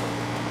skin it.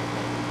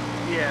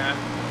 Yeah.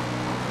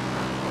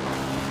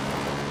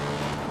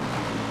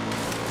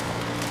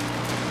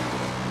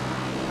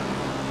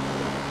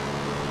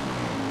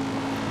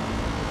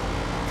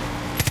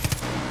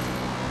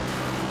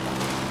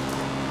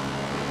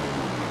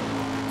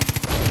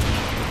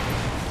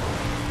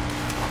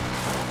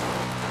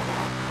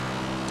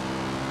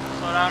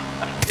 Slow down.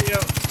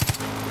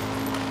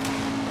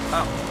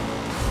 Oh.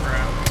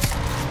 Crap.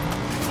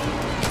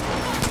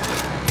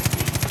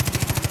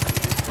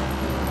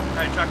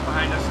 Alright, truck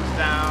behind us is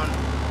down.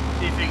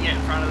 See if you can get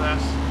in front of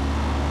us.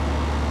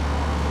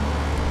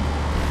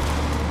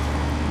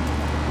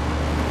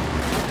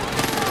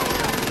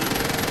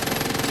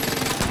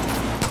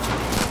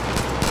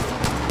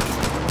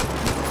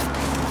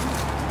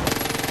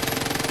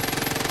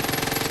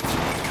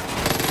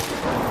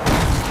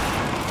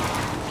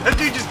 That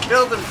dude just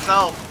killed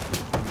himself.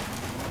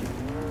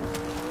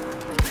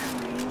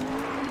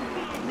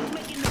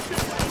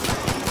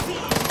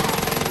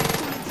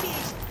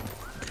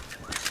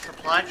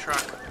 Supply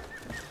truck.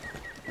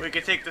 We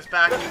could take this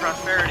back to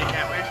prosperity,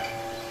 can't we?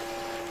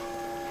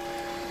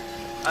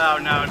 Oh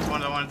no, it's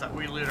one of the ones that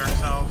we loot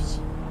ourselves.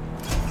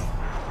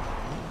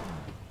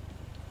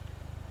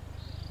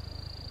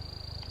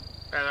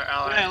 Other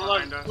allies Man,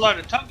 behind us. a lot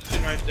of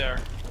tungsten right there.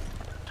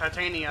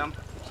 Titanium.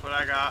 That's what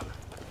I got.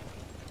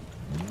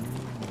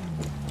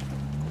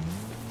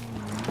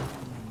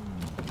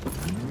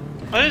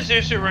 Are they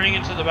seriously running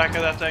into the back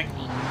of that thing?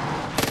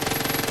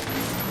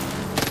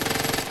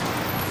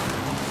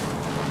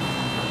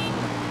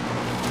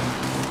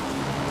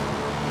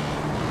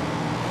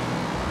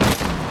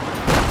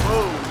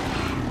 Whoa!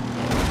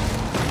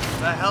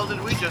 The hell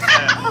did we just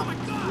hit? Oh my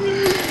god!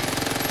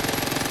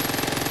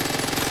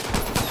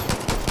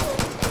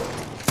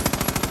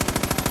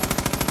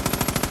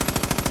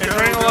 It's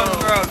running along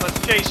the road. Let's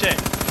chase it.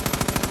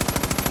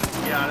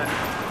 Got it.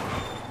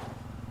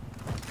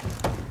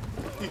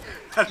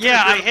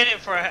 Yeah, I hit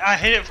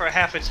it for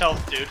half its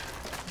health, dude.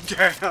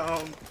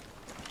 Damn.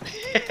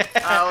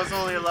 I was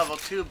only a level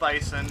 2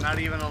 bison, not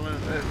even a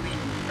elite.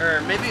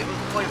 Or maybe it was,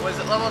 wait, was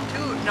it level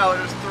 2? No, it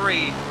was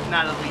 3,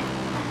 not elite.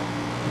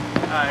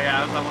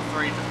 Yeah, it was level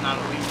 3, just not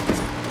elite.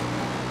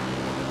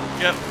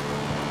 Yep.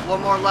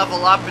 One more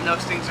level up and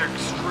those things are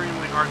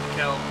extremely hard to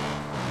kill.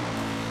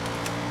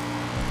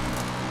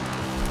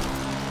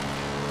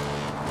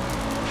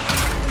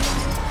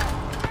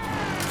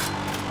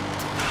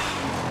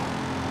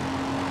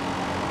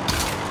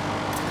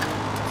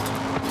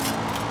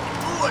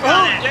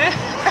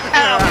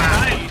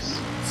 Nice.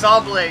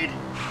 Saw blade.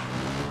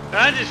 And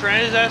I just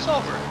ran his ass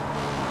over.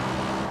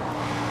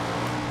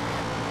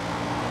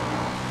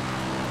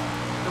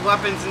 The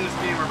weapons in this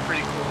game are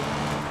pretty cool.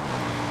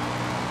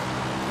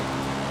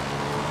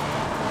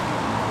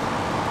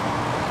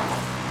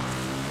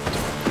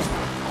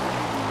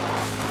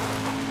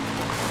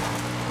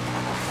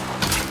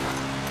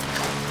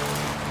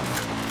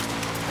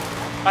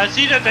 I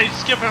see that they're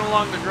skipping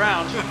along the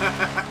ground.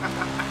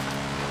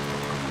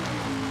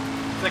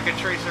 It's like a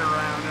tracer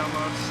round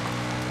almost.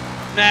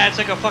 Nah, it's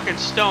like a fucking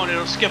stone.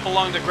 It'll skip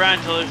along the ground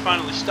until it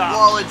finally stops.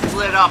 Well, it's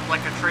lit up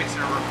like a tracer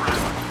round.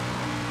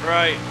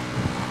 Right.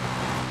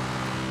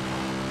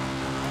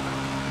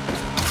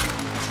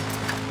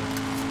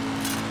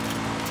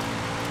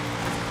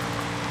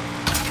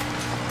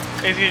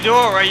 If you do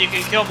it right, you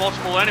can kill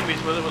multiple enemies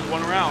with it with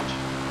one round.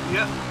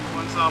 Yep,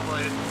 one saw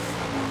blade.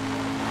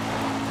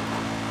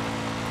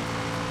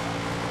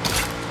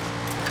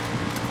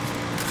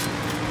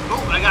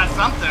 Oh, I got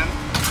something.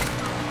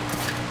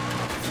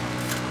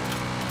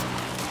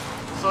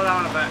 Slow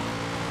down a bit.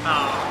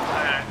 Oh,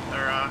 okay.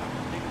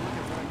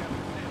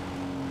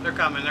 They're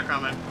coming, they're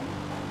coming.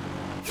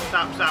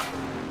 Stop, stop.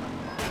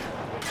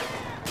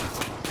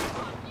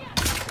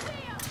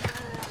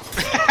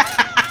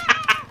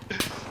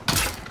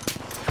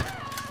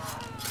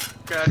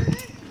 Good.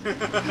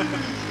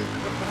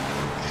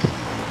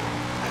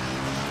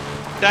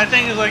 That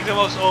thing is like the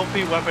most OP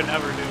weapon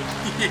ever, dude.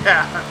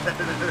 Yeah, it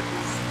is.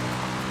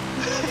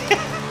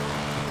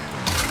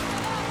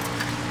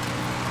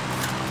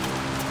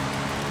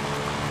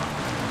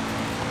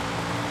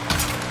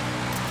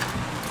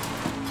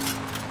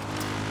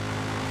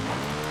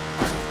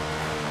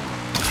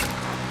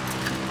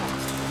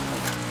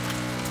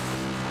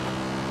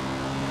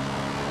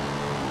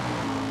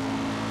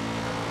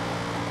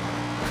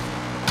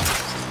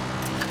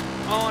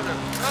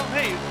 Oh,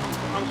 hey,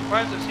 I'm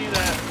surprised to see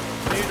that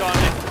Udon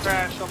didn't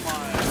crash on my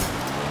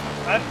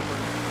Afterburner.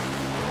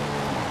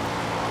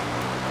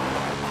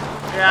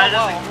 Yeah,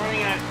 oh, wow, I'm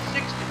running at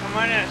 60. I'm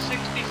running at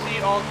 60 C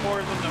all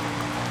cores on the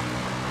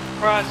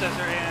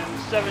processor and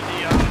 70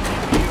 on the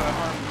GPU at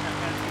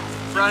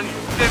 100%. Run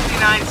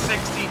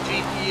 5960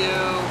 GPU,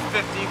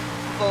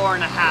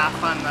 54.5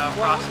 on the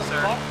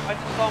processor. I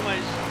just saw my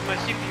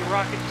CPU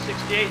rocket to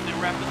 68 and then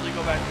rapidly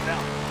go back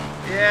down.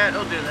 Yeah,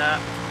 it'll do that.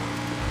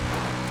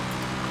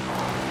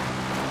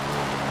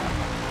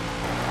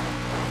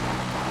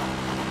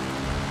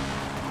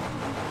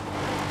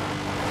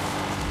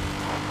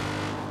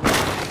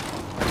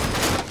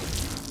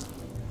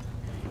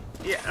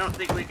 Yeah, I don't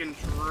think we can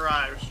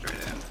drive straight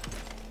in.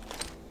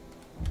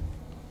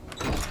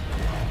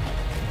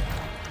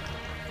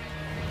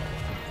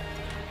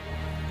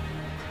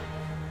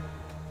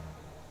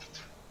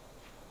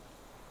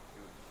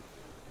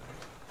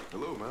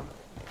 Hello, ma'am.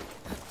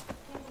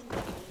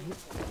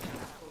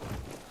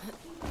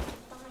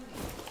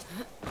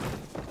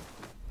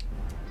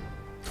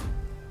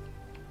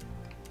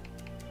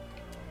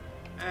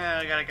 And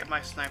I gotta get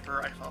my sniper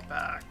rifle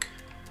back.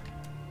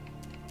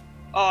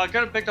 Oh, I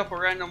could have picked up a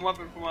random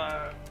weapon from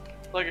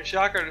like a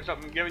shotgun or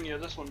something and given you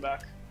this one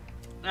back.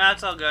 Nah,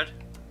 it's all good.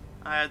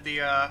 I had the,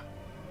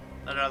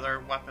 that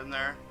other weapon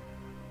there.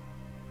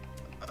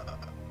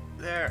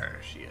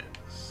 There she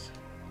is.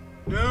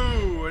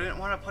 No, I didn't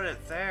want to put it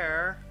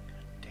there.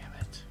 Damn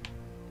it.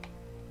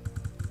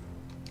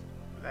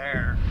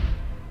 There.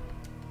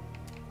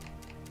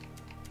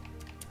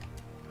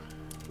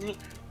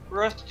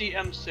 Rusty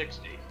M60.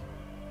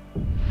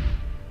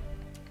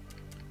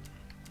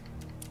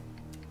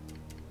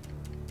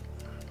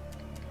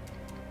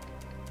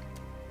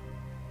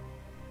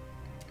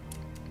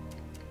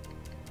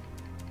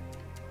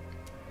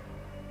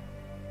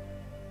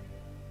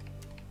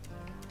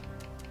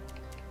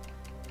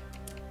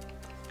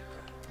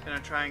 Gonna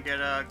try and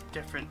get a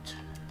different.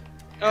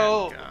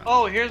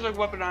 Oh, here's a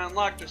weapon I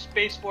unlocked: the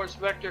Space Force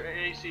Vector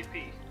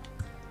ACP.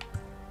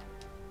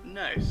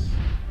 Nice.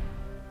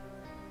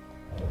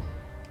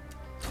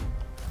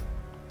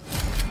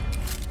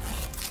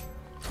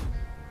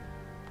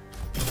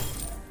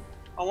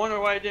 I wonder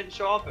why it didn't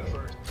show up at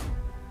first.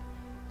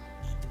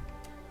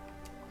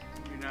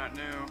 Do not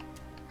know.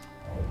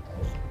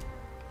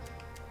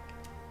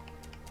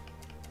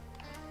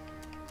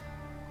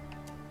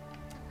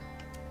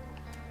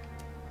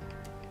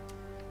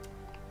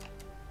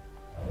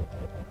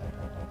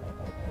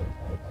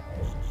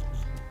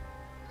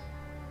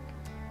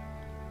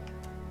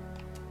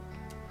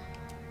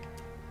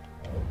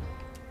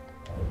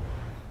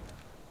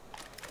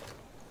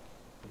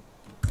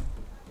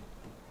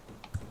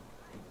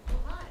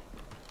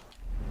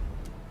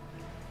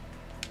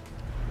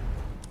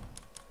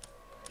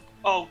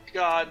 Oh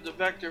god, the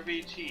Vector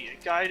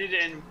VT, guided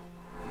and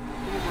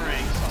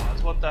boomerang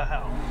saws, what the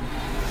hell?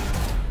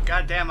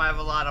 God damn, I have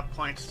a lot of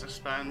points to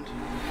spend.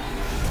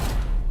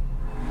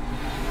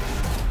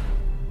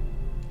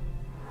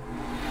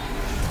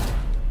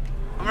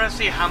 I'm gonna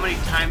see how many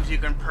times you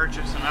can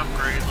purchase an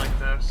upgrade like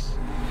this.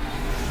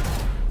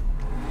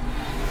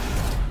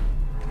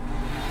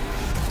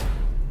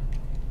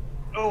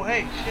 Oh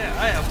hey, shit,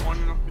 I have one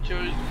enough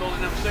materials to build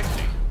an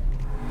M60.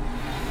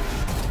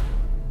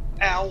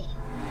 Ow.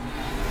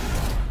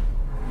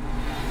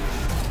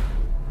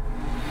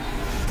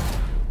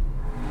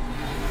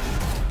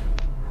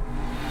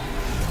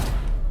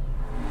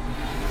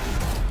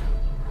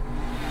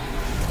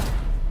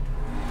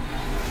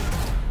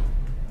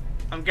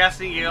 I'm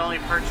guessing you only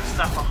purchase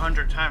stuff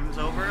 100 times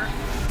over?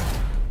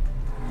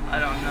 I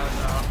don't know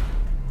though.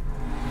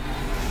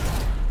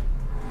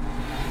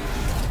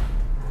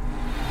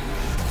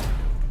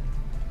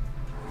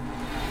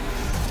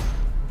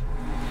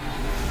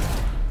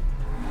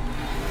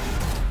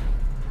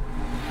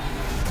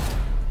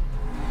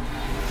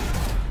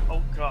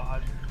 Oh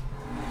god.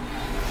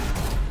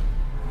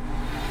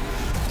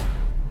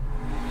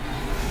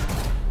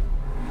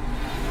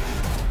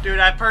 Dude,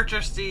 I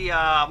purchased the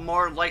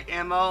more light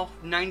ammo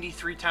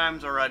 93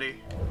 times already.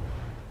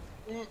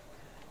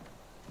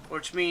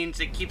 Which means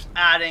it keeps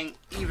adding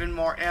even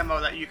more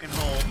ammo that you can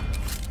hold.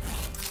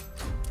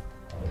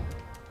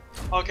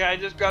 Okay, I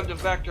just grabbed a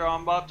Vector,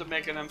 I'm about to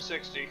make an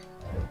M60.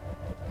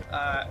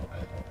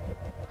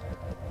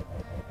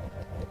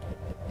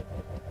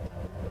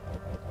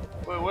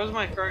 Wait, what does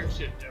my current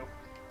shit do?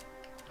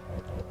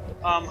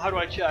 How do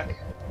I check?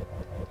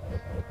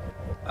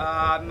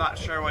 I'm not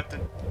sure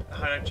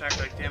how to check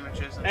like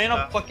damages and And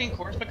stuff. a fucking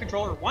course my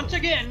controller once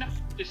again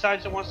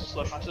decides it wants to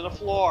slip onto the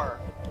floor.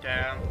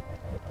 Damn.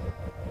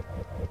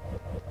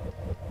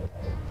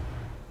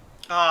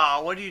 Ah,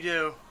 what do you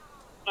do?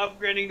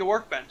 Upgrading the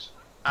workbench.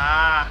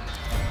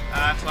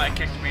 That's why it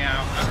kicked me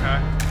out. Okay.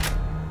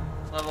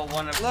 Level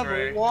 1 of 3.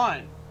 Level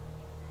 1.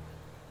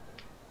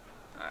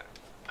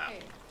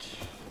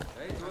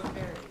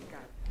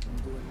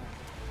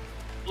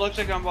 Looks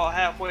like I'm about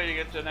halfway to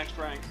get to the next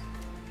rank.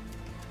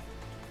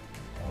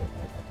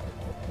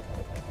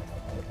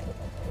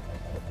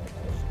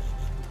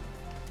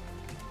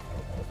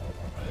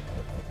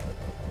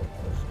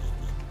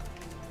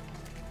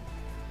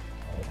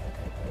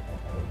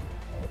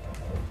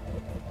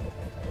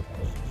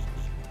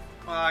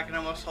 I can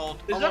almost hold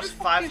Is almost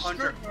that a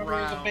 500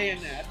 rounds. A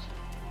bayonet?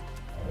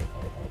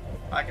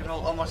 I can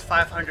hold almost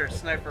 500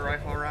 sniper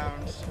rifle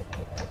rounds.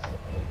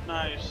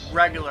 Nice.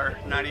 Regular,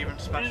 not even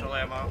special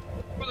ammo.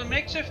 For the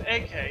makeshift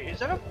AK, is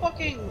that a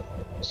fucking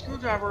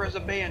screwdriver as a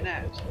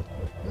bayonet?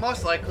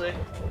 Most likely.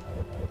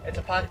 It's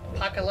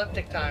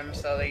apocalyptic time,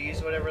 so they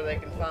use whatever they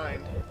can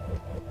find.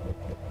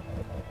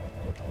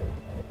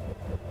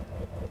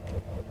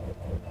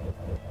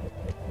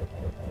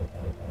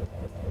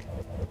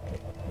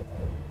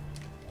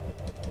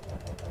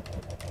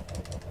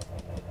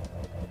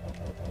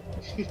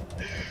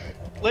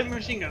 Light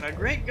machine gun, a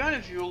great gun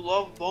if you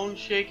love bone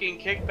shaking,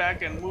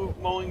 kickback, and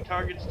mowing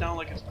targets down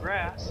like it's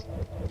grass.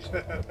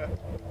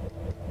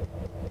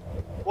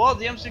 Well,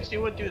 the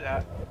M60 would do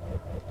that.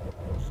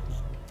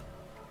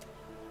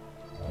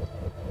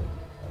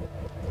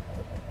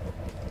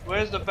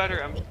 Where's the better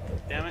M60?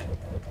 Damn it.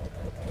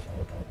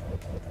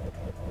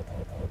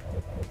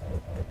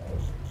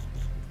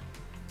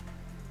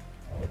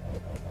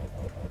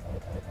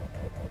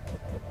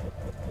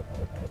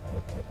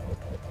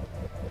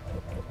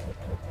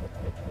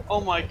 Oh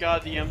my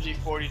god, the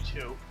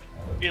MG42.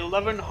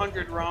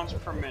 1100 rounds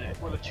per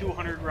minute with a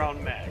 200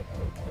 round mag.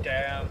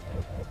 Damn.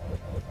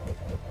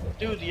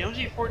 Dude, the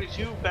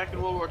MG42 back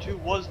in World War II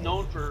was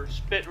known for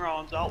spitting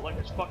rounds out like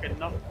it's fucking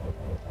nothing.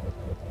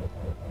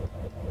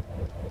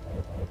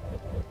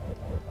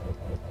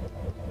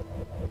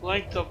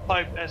 Length of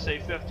pipe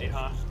SA50,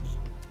 huh?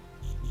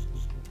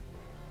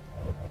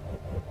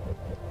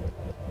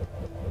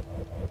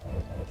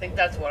 I think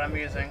that's what I'm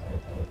using.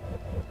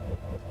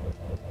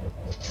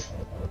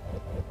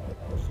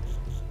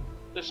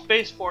 The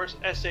Space Force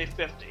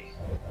SA50.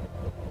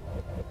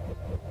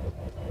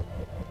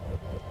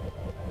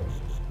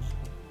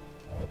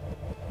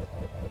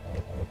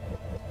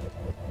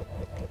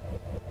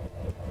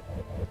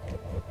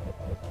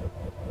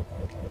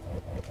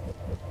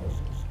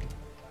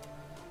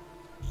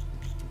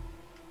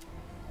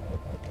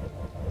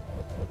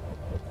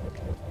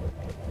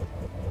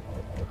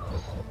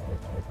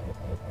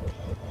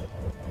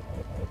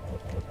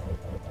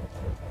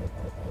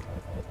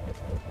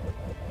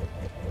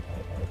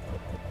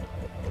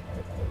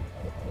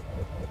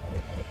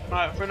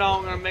 Alright, for now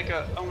I'm gonna make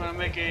a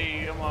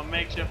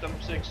makeshift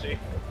M60.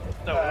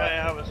 That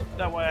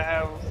way I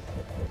have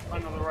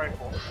another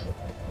rifle.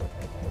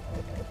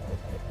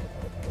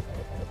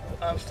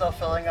 I'm still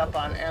filling up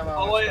on ammo.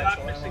 Oh wait,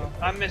 ammo.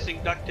 I'm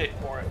missing duct tape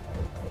for it.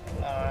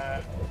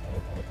 I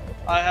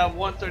have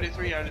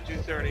 133 out of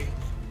 230.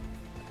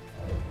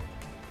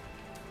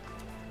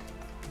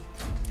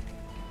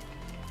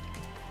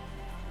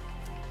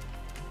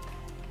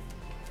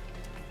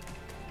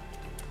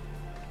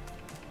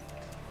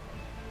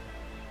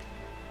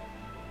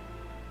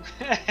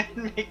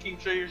 And making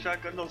sure your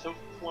shotgun doesn't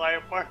fly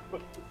apart.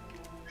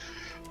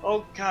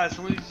 Oh god,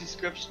 some of these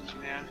descriptions,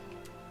 man.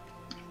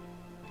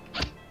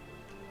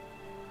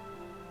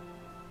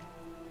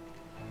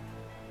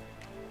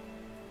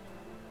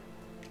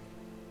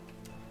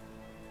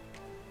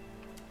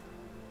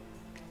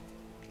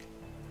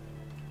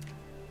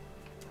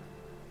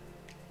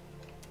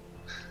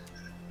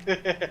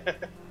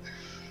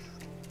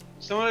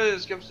 Some of the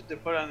descriptions they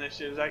put on this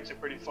shit is actually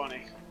pretty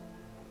funny.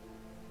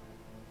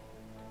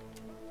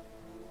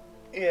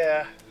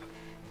 Yeah.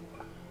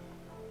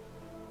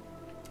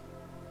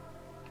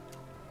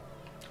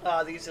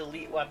 These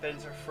elite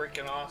weapons are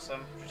freaking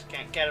awesome. Just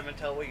can't get them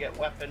until we get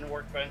weapon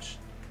workbench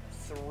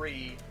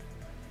 3.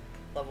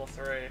 Level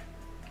 3.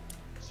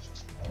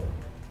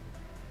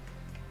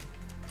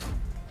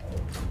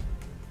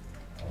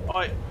 Oh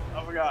wait,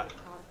 I forgot.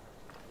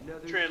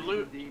 Trade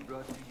loot.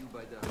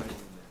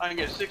 I can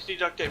get 60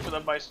 duct tape for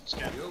the bison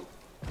skin.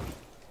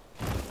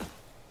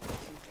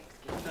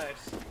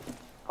 Nice.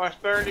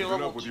 Prosperity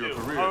level 2.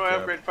 How do I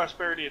upgrade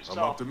prosperity itself?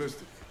 I'm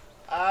optimistic.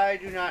 I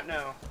do not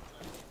know.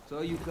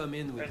 So you come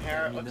in with Red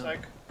hair, it looks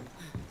like.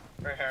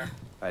 Right here.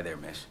 Hi there,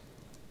 miss.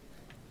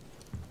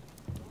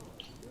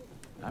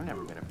 I've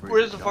never been afraid.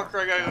 Where's the fucker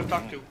I gotta go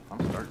talk to?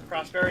 I'm starting.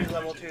 Prosperity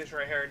level 2 is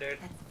right here, dude.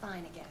 That's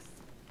fine, I guess.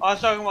 I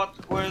was talking about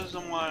where's the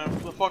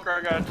fucker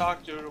I gotta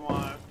talk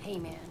to Hey,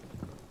 man.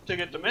 to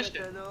get the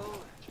mission.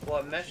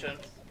 What mission?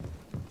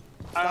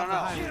 I don't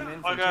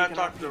know. I gotta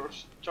talk to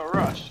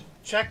Rush.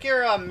 Check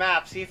your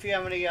map. See if you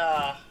have any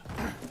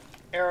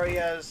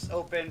areas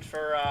open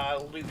for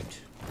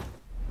loot.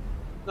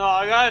 No,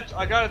 I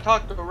gotta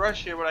talk to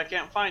Rush here, but I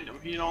can't find him.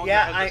 You know.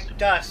 Yeah,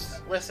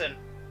 Dust. Listen.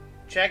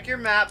 Check your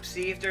map.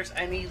 See if there's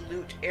any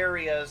loot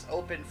areas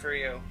open for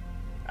you.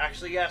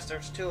 Actually, yes,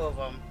 there's 2 of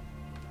them.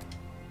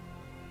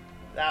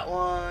 That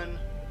one.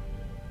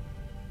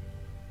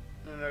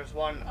 And there's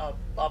one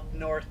up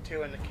north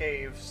too in the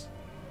caves.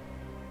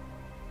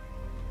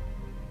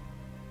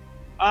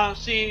 I don't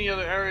see any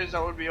other areas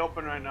that would be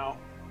open right now.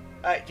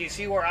 Do you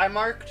see where I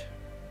marked?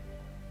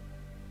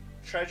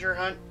 Treasure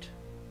hunt.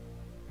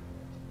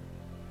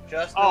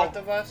 Just north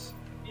of us?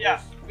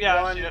 Yeah,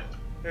 yeah, I see it.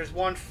 There's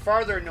one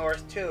farther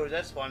north too.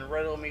 This one,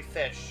 Riddle Me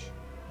Fish.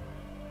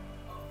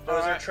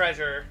 Those are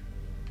treasure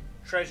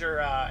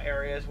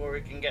areas where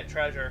we can get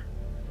treasure.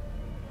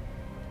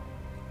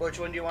 Which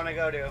one do you want to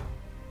go to?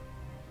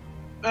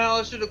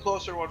 Let's do the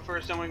closer one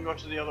first, then we can go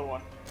to the other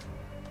one.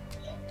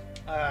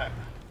 Alright.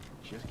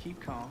 Just keep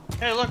calm.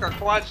 Hey, look, our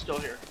quad's still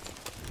here.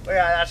 Well,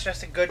 yeah, that's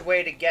just a good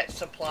way to get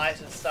supplies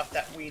and stuff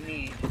that we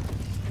need.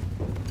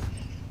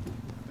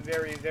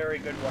 Very, very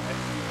good way.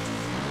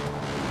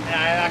 And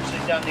I've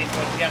actually done these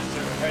ones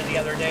yesterday, or the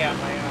other day on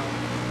my own.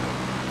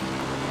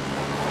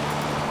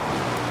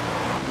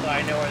 So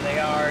I know where they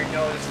are,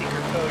 know the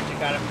secret codes you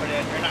gotta put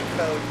in, or not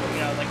codes, but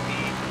you know, like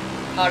the,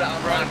 how to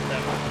unlock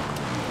them.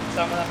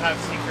 Some of them have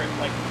secret,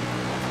 like,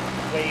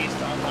 ways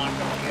to unlock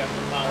them that you have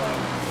to follow.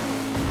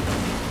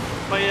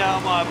 But yeah,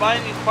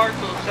 buying these parts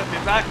will set me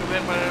back a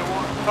bit, but it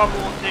probably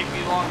won't take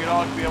me long at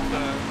all to be able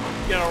to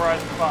get a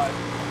Ryzen 5.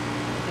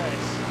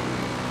 Nice.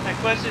 And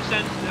Quest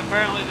says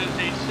apparently there's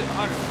a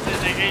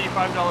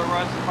 $85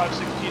 Ryzen 5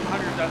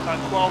 1600 that's on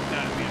 12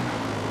 nanometer.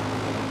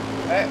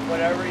 Alright,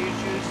 whatever you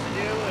choose to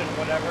do, and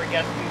whatever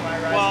gets me my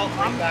Ryzen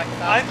 3 back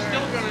faster.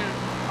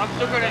 I'm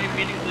still gonna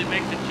immediately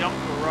make the jump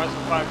to a Ryzen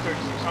 5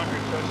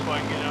 3600 just so I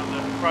can get on the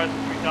Ryzen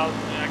 3000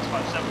 and the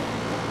X570.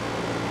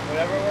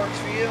 Whatever works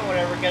for you,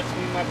 whatever gets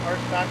me my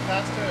parts back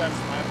faster, that's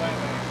my way.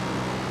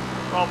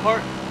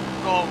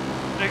 Well,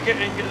 in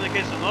the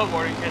case of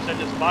motherboard, in case I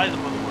just buy the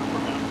motherboard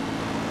from him.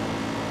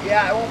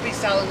 Yeah, I won't be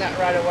selling that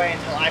right away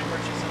until I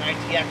purchase an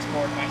ITX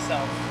board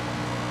myself.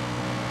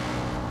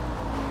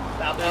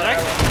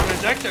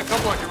 There's actually a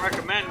couple I can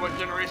recommend. What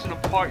generation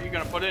of part you're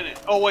gonna put in it?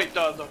 Oh wait,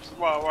 the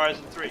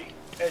Ryzen 3.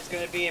 It's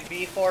gonna be a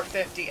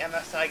B450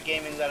 MSI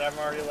Gaming that I'm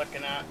already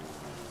looking at.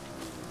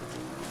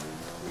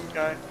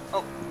 Okay.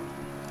 Oh.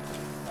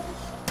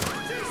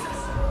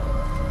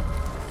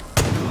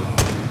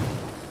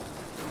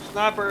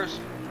 Snipers.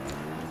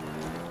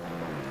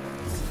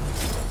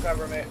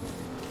 Cover me.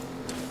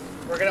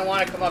 We're gonna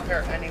want to come up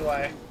here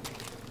anyway.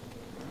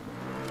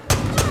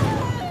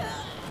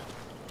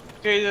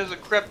 Okay, there's a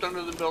crypt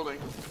under the building.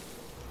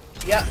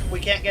 Yep, we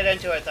can't get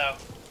into it though.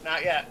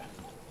 Not yet.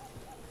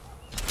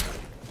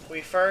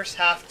 We first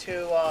have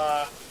to,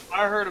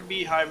 I heard a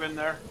beehive in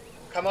there.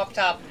 come up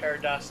top, Air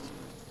Dust.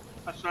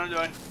 That's what I'm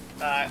doing.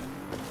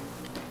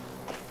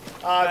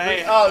 Alright. Hey,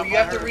 you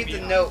have to read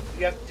the note.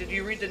 Did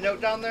you read the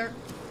note down there?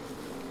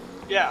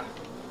 Yeah.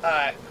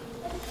 Alright.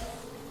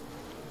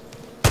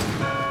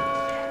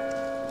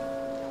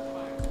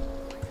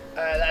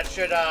 That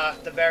should,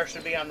 the bear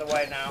should be on the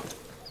way now.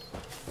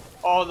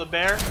 Oh, the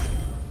bear?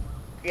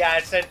 Yeah,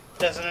 it said,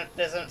 doesn't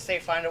it say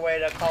find a way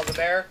to call the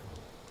bear?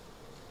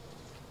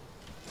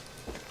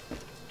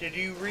 Did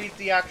you read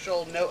the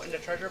actual note in the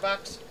treasure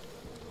box?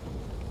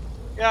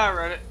 Yeah, I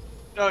read it.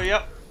 Oh,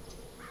 yep.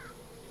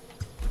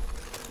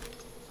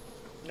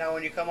 Now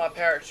when you come up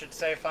here, it should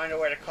say find a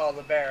way to call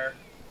the bear.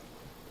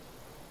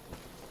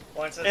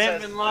 Once it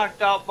Ain't says, been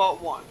locked out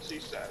but once, he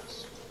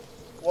says.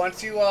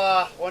 once you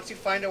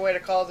find a way to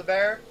call the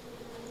bear,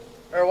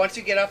 or once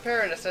you get up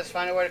here and it says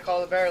find a way to call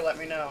the bear, let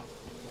me know.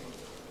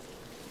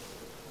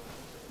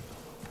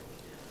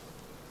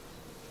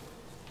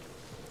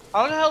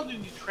 How the hell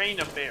did you train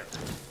a bear?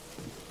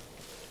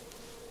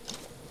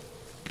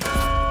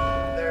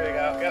 There you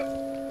go, yep.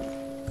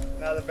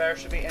 Now the bear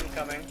should be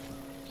incoming.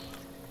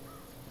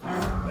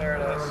 There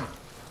it is.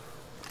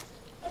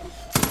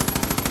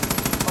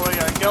 Oh, we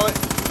gotta kill it?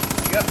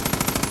 Yep.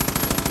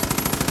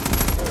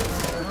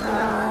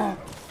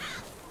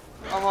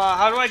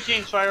 How do I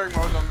change firing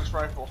mode on this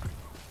rifle?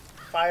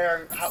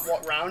 Fire,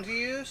 what round you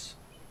use?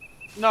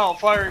 No,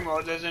 firing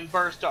mode is in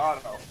burst to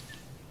auto.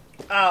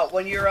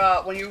 When you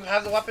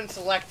have the weapon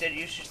selected,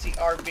 you should see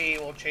RB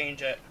will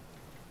change it.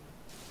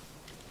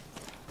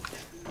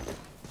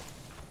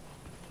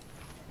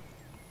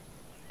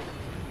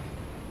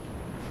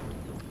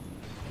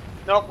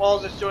 Nope,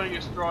 all it's doing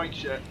is throwing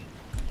shit.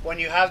 When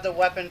you have the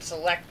weapon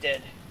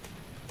selected,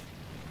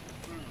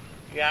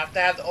 you have to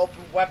have the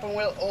weapon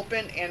wheel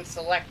open and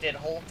selected.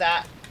 Hold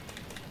that.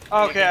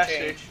 Okay, I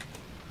see.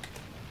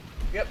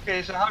 Yep.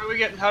 Okay, so how do we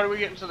get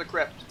into the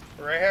crypt?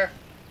 Right here,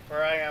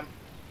 where I am.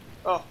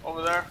 Oh,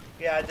 over there.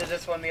 Yeah, I did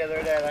this one the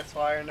other day. That's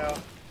why I know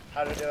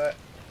how to do it.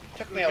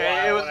 Took me a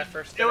while when I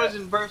first did it. It was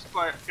in burst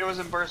fire. It was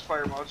in burst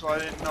fire mode, so I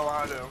didn't know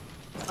how to.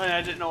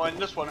 I didn't know in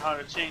this one how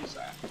to change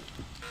that.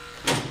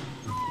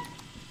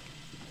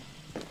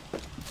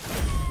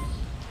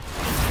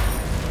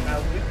 Now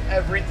loot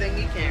everything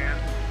you can,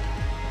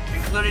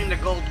 including the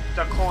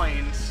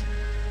coins.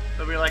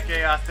 There'll be like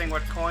a thing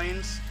with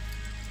coins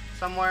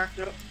somewhere.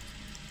 Yep.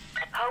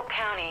 Hope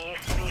County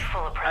used to be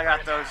full of prisoners. I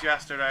got those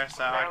yesterday,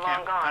 so I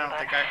can't. I don't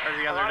think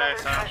or the other day,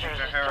 so I don't think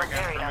they're here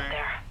again for me.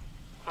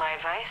 My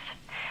advice: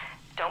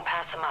 don't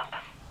pass them up.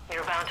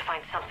 You're bound to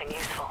find something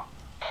useful.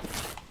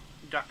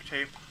 Duct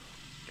tape.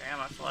 Damn,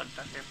 that's a lot of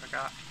duct tape I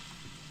got.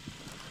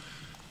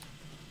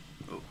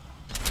 Ooh.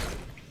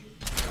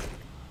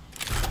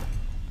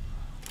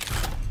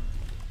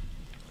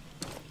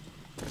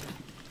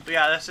 But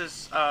yeah, this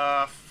is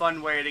a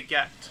fun way to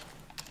get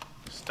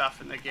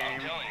stuff in the game. I'm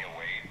telling you,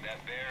 Wade,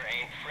 that bear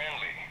ain't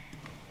friendly.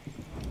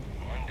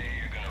 One day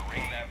you're gonna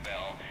ring that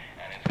bell,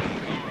 and it's gonna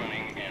come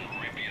running and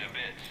rip you to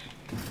bits.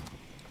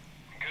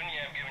 Couldn't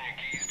you have given your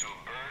keys to a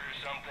bird or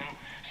something?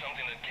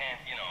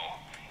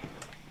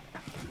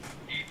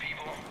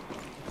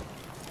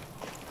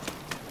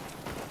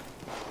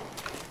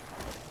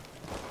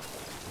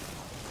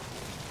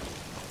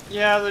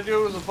 Yeah, the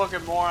dude was a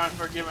fucking moron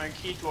for giving a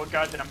key to a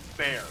goddamn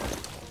bear.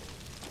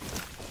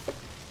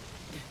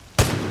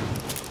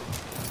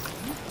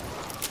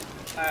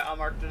 Alright, I'll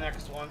mark the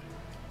next one.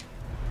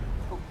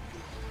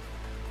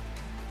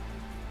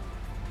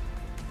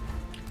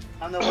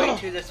 On the way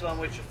to this one,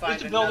 we should find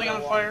Is the building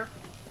on one. fire?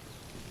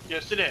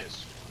 Yes, it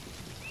is.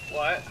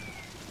 What?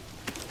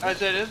 I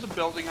said, is the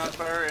building on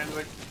fire? And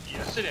like,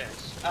 yes, it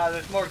is.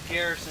 There's more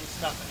gears and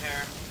stuff in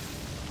here.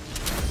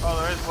 Oh,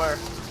 there is where?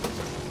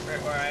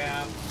 Right where I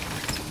am.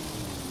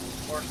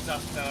 More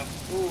stuff though.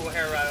 Ooh,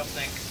 hair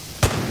rattlesnake.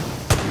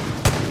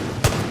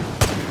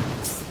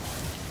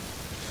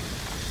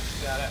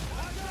 Got it.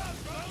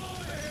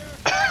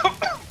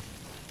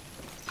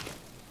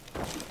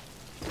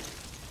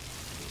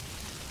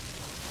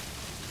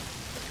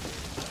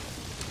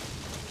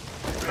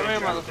 Come here,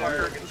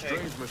 motherfucker. A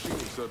strange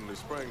machine suddenly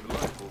sprang to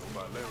life over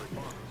by Larry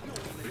Martin.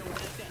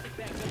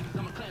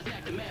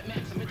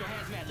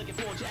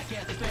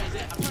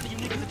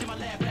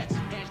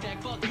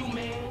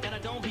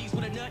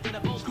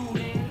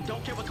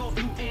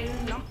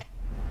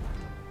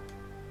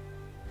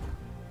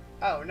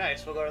 Oh,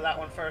 nice. We'll go to that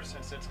one first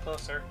since it's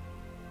closer.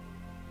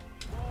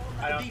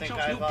 I don't think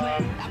I've seen that one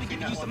yet.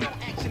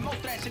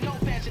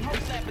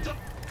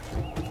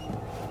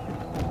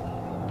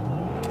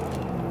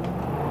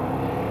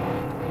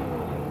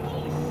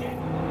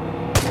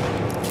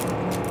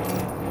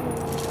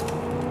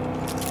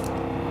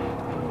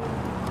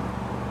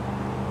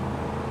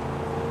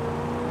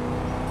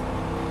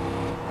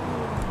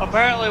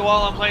 Apparently,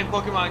 while I'm playing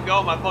Pokemon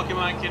Go, my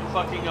Pokemon can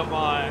fucking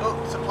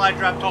Oh, supply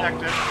drop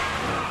detected.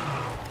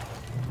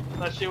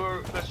 Let's see where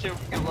we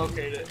can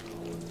locate it.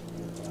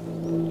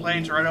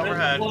 Plane's right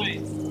overhead.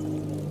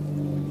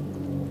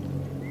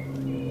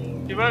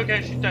 You better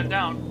get shoot that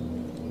down.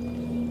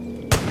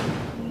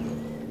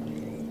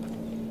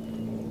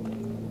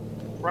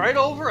 Right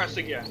over us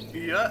again.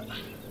 Yeah.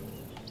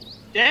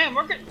 Damn,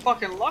 we're getting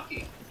fucking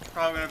lucky.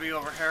 Probably gonna be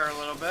over here a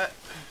little bit.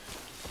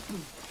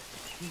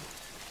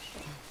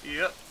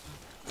 Yep.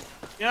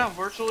 Yeah,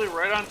 virtually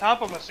right on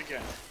top of us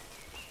again.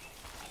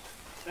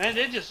 And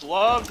they just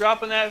love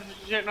dropping that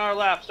shit in our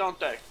laps, don't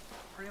they?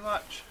 Pretty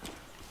much.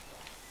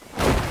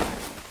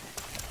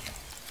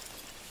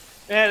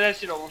 Yeah, that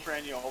shit almost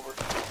ran you over.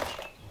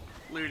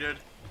 Looted.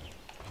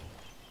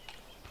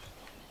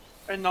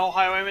 And no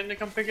highwayman to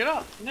come pick it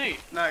up. Neat.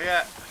 Not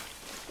yet.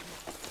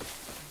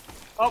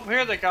 Oh,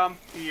 here they come.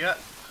 Yep.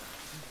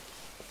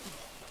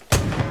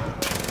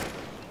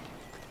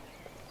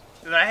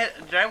 Did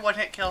I one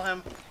hit kill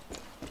him?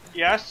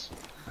 Yes.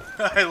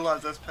 I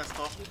love this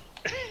pistol.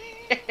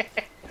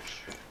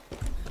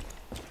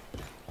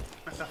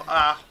 It's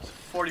a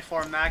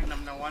 44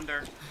 Magnum, no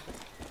wonder.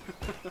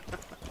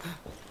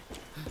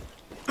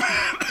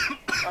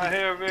 I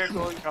hear a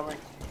vehicle incoming.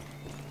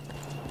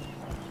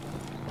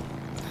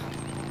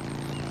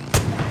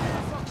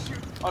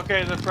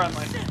 Okay, they're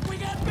friendly.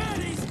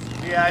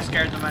 Yeah, I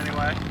scared them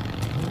anyway.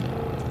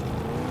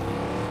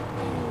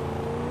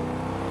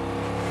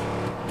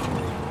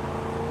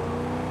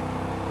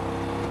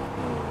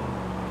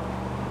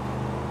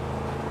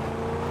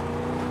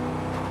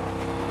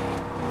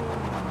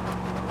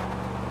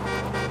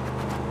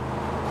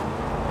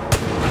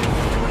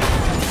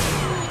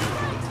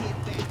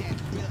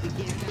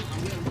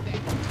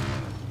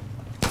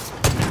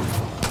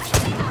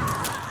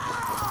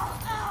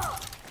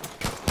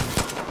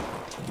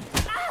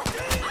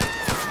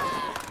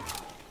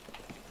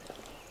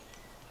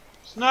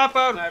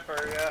 Sniper!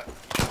 Sniper, yeah.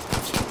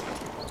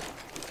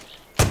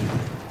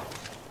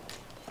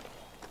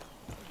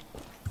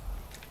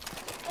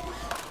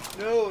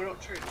 No,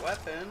 don't trade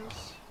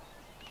weapons.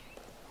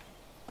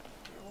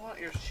 I want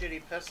your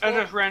shitty pistol. I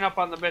just ran up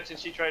on the bitch and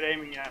she tried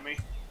aiming at me.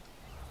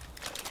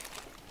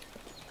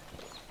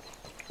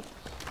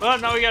 Well,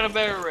 now we got a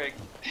better rig.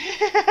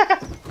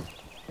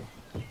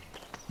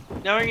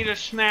 Now we can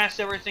just smash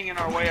everything in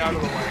our way out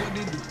of the way.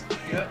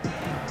 Yep.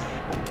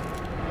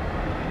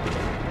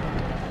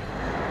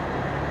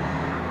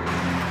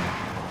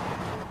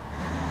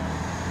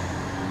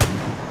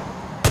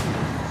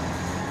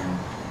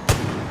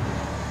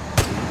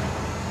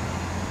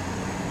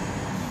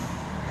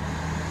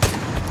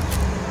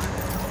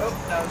 Oh,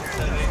 that was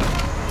silly.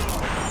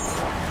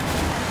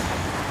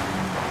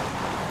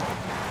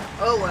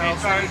 Oh well,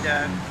 he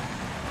dead.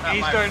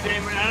 He started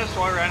aiming at us,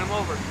 so I ran him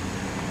over.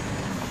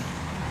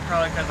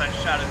 Probably because I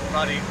shot his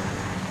buddy.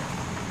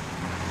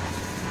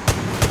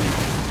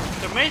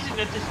 It's amazing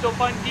that they still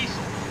find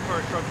diesel for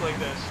a truck like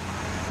this.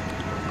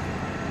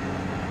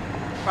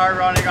 Probably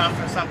running off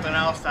of something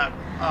else that,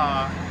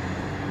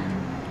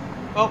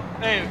 Oh,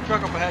 hey,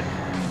 truck up ahead.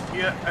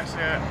 Yeah, I see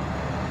it.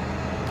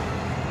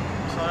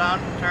 Slow down,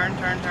 turn.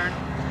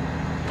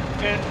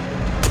 Yeah.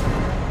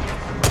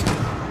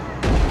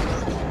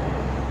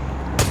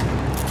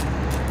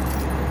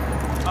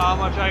 I'm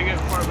gonna try to get in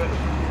front of it.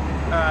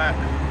 Alright.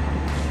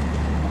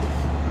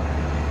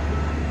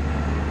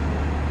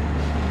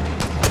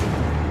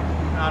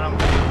 Got him.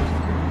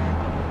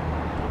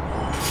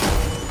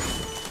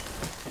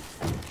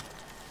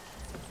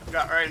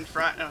 Got right in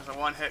front and it was a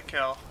one-hit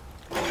kill.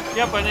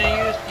 Yep, and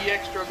they used the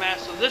extra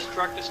mass of this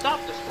truck to stop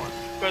this one.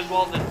 Because,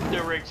 well,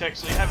 the rig's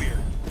actually heavier.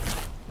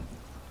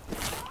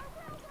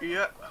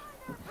 Yep.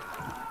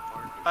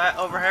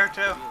 Over here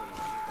too.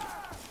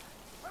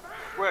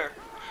 Where?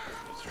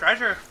 It's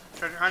treasure.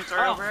 Treasure hunts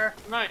are over here.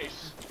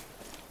 Nice.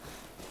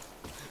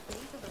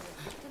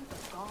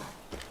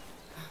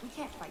 We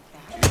can't fight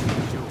that.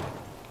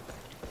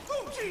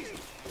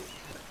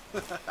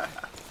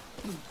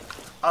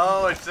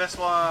 Oh, it's this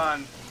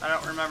one. I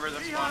don't remember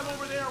this one.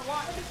 over there,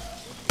 what?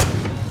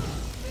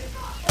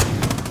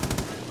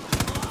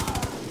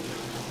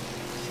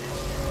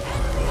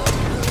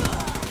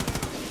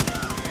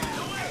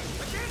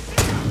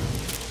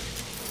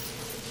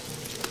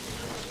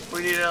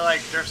 We need to,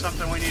 like, there's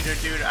something we need to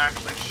do to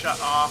actually shut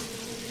off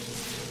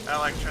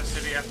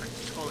electricity. I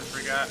totally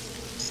forgot.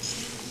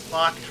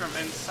 Locked from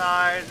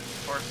inside.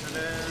 Of course it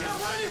is.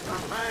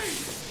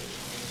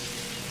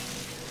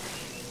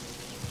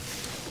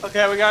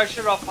 Okay, we gotta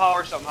shut off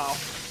power somehow.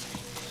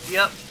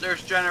 Yep,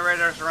 there's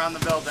generators around the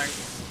building.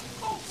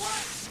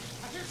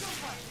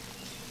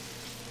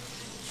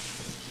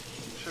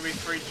 Should be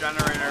 3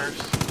 generators.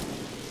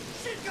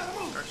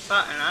 Or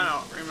something, I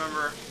don't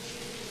remember.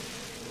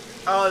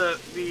 Oh,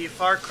 the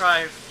Far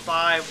Cry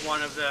 5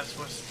 one of this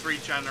was 3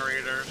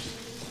 generators.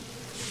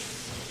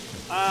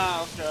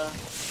 Ah, okay.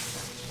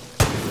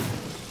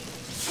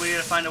 We need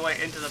to find a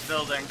way into the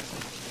building.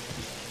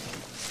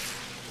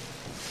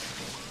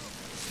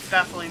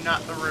 Definitely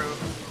not the roof.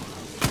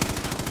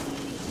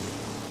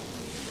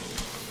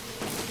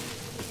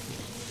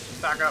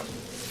 Back up.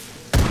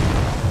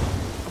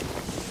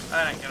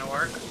 That ain't gonna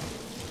work.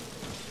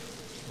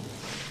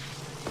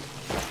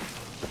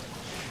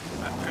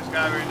 There's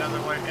gotta be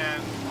another way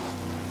in.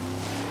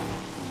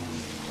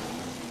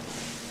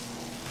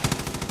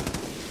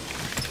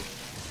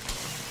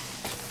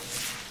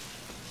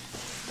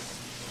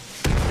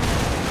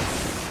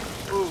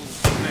 Ooh,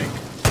 snake.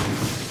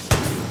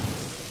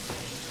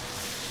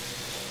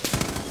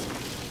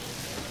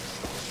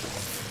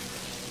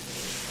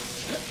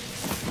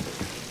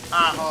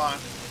 Ah, hold on.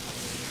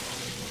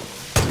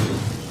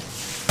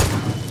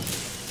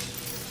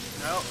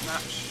 Nope,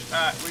 not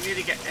we need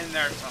to get in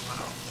there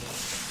somehow.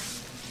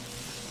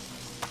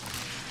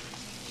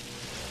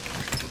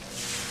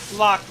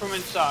 Locked from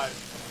inside.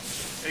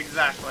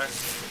 Exactly.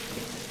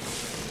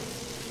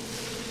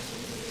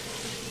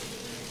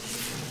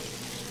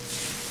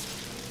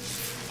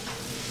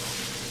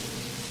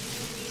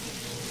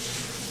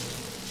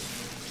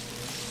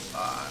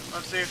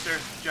 Let's see if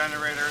there's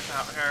generators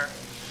out here.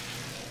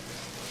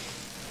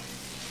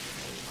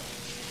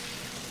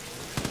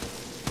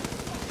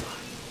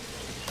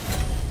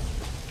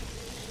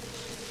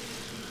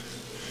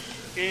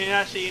 Can you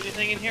not see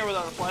anything in here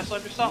without a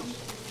flashlight or something?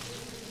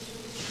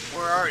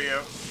 Where are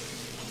you?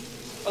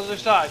 Other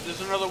side.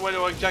 There's another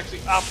window exactly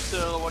opposite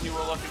of the one you were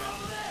looking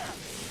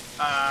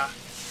at.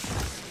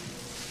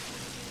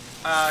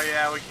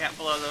 Yeah, we can't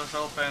blow those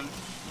open.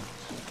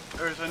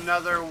 There's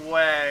another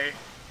way.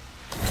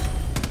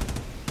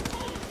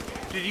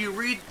 Did you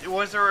read,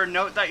 was there a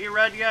note that you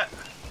read yet?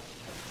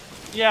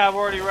 Yeah, I've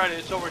already read it.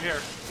 It's over here.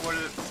 What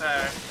did it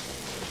say?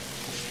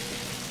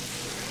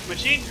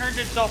 Machine turned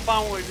itself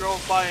on when we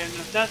drove by, and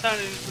it's not on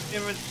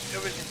image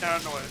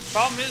sound noise.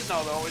 Problem is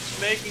now, though,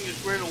 it's making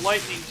this weird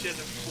lightning shit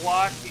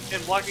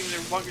and blocking the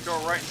bunker door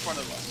right in front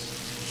of us.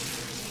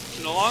 It's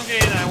been a long day,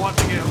 and I want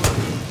to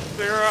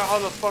figure out how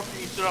the fuck we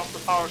can shut off the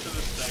power to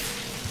this thing.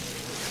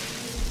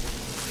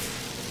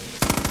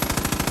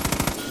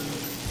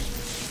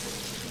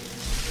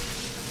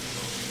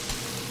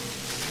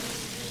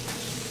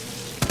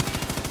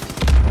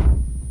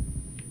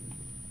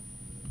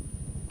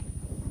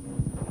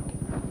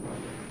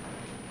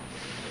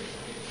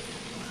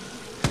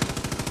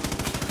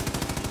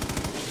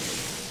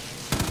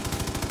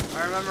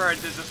 I remember I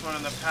did this one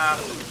in the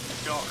past. I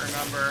don't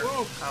remember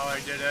how I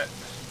did it.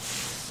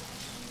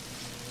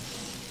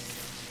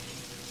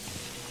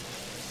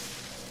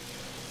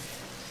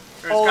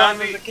 Hold on,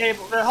 there's a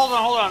cable. Hold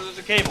on, there's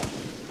a cable.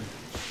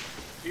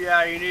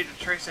 Yeah, you need to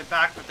trace it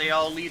back, but they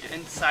all lead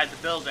inside the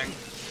building.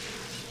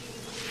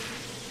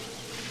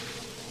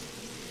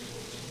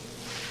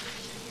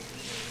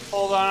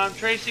 Hold on, I'm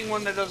tracing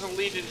one that doesn't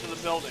lead into the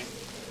building.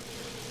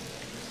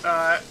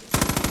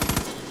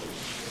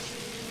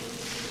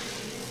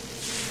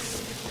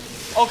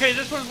 Okay,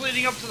 this one's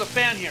leading up to the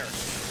fan here.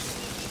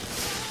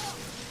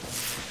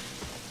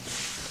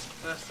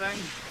 This thing?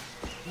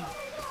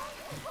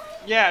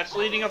 Yeah, it's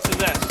leading up to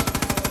this.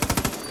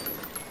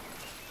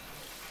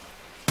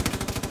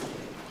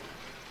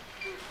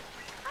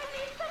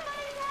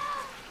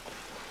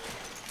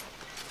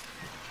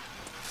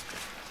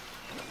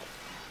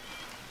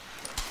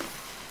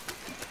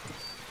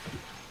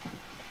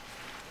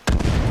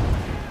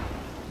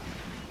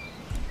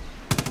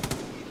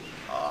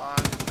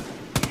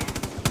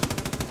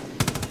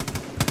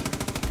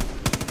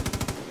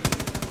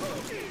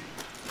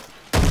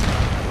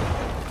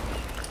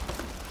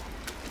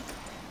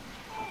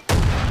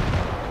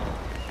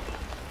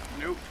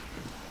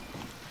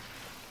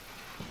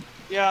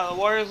 Yeah, the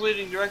wire's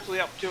leading directly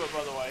up to it,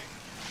 by the way.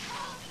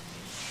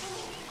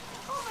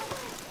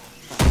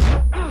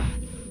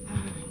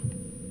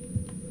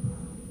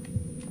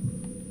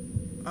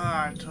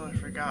 I totally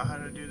forgot how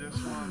to do this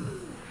one.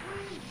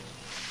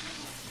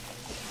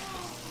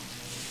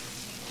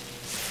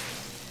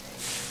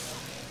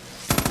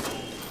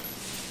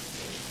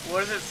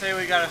 What does it say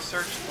we gotta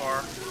search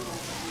for?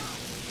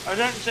 I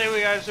didn't say we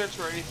gotta search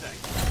for anything.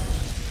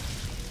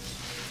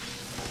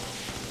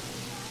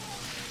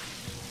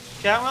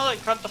 Can't we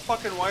like cut the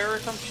fucking wire or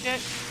some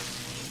shit?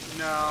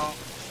 No.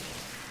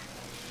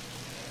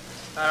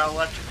 That'll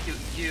electrocute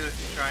you if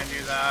you try and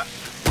do that.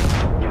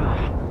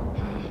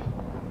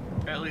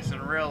 At least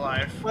in real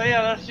life. Well,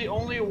 yeah, that's the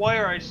only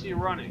wire I see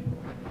running.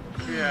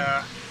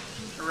 Yeah.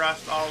 The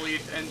rest all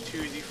lead into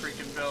the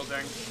freaking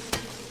building.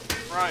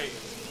 Right.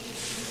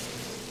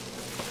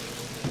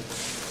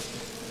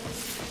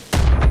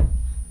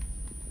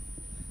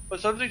 But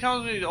something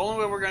tells me the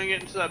only way we're gonna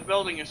get into that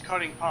building is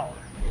cutting power.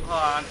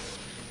 Hold on.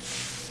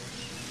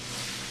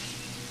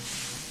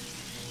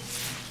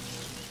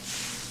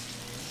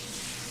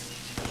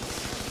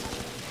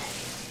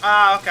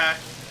 Ah, okay.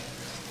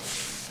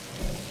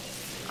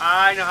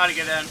 I know how to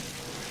get in.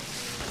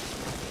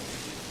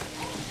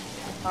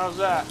 How's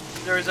that?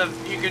 There's a,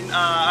 you can,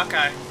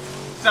 okay.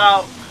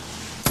 So,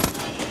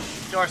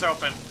 door's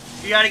open.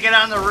 You gotta get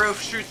on the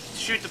roof,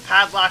 shoot the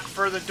padlock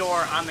for the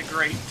door on the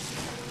grate.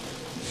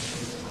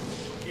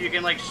 You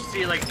can, like,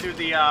 see, like, through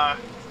the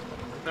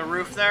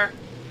roof there.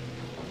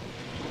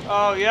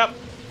 Oh, yep.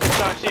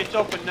 So I see it's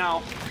open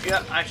now.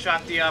 Yep, I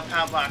shot the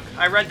padlock.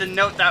 I read the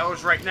note that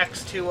was right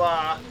next to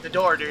the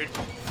door, dude.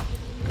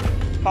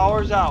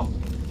 Power's out.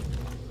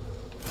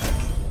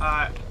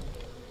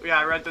 Yeah,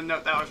 I read the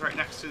note that was right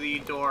next to the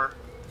door.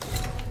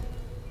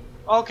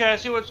 Okay, I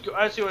see what's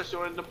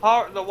doing.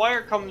 The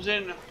wire comes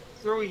in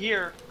through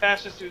here,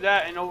 passes through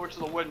that, and over to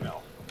the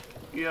windmill.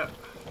 Yep.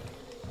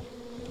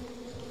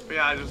 But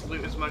yeah, just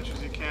loot as much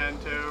as you can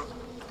too.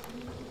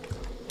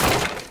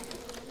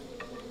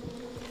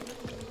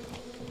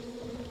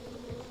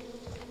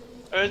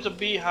 There's a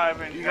beehive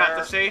in You here. got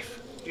the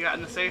safe? You got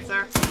in the safe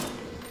there?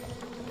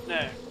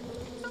 No.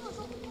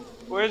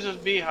 Where's this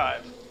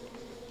beehive?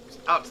 It's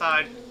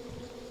outside.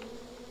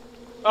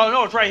 Oh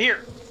no, it's right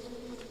here.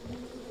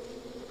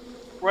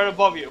 Right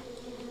above you.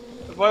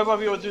 Right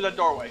above you and through that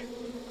doorway.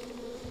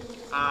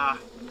 I'll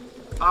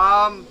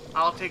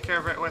take care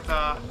of it with,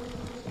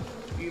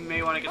 you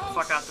may want to get the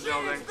fuck out the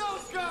building.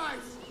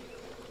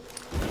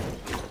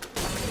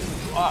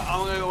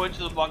 I'm gonna go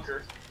into the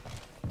bunker.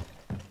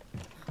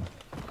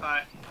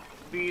 Alright.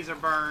 Bees are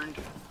burned.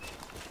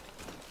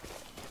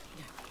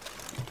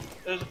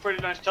 There's a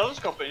pretty nice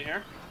telescope in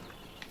here.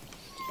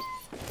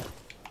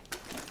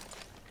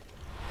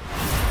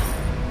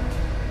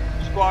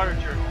 Squatter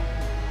journal.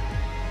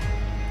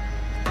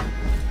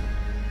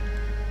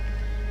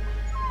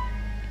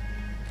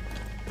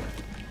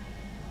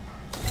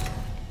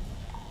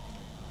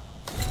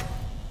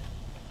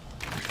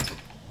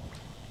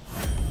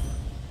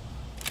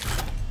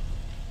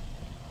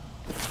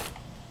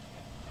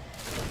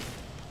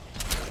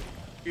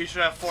 You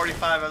should have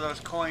 45 of those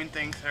coin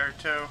things there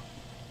too.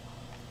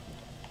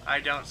 I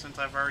don't, since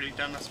I've already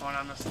done this one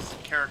on this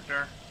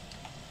character.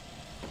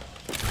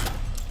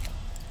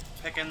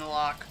 Picking the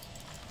lock.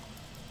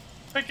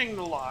 Picking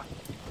the lock.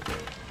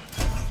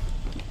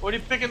 What are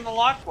you picking the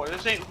lock for?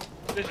 This ain't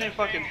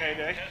fucking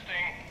payday.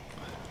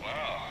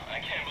 Wow, I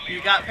can't believe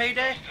You got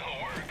payday? still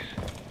works.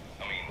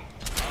 I mean,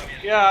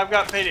 Yeah, I've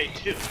got payday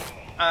too.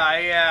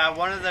 Yeah,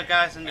 one of the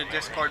guys in the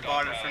Discord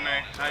bought it for me.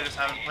 I just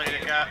haven't played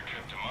it yet.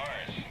 trip to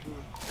Mars.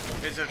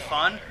 Is it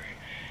fun?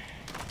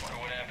 Wonder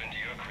what happened to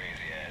your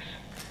crazy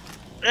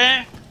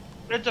ass.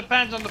 It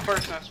depends on the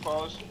person, I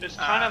suppose. It's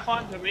kind of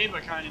fun to me,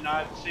 but kind of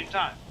not at the same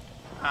time.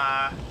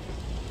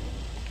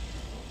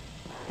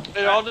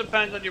 It all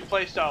depends on your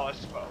playstyle, I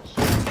suppose.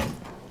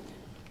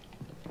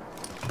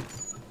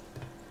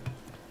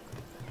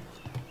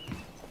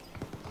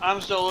 I'm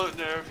still looting.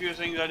 There are a few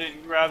things I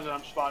didn't grab that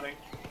I'm spotting.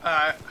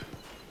 Alright.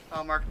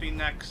 I'll mark the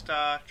next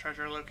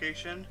treasure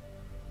location.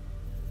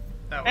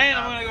 That And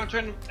I'm gonna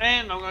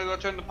go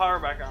turn the power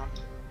back on.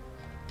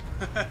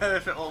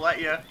 if it will let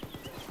you.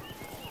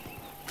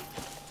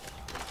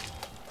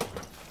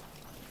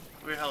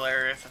 It'd be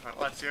hilarious if it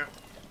lets you.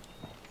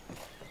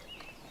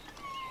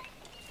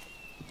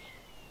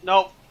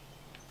 Nope.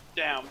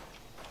 Damn.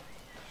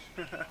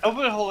 That would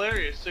be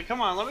hilarious. So come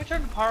on, let me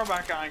turn the power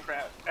back on,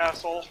 crap,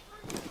 asshole.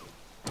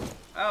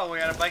 Oh, we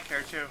got a bike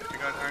here too to go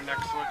to our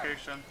next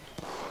location.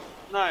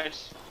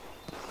 Nice.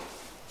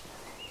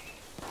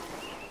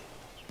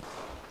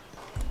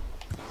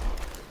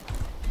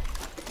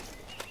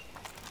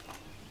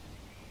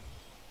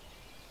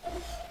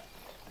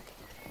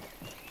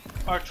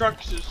 Our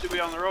truck seems to be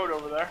on the road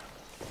over there.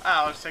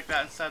 Ah, let's take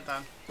that instead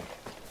then.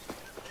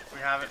 We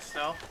have it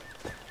still.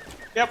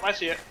 Yep, I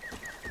see it.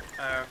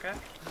 Okay.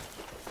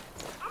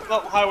 Oh,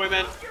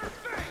 highwayman.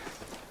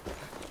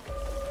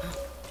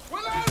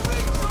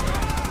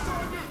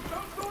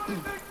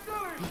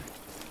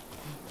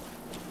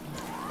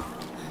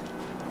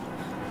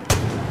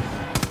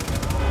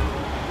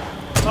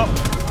 Oh,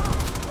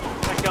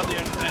 I killed the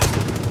internet.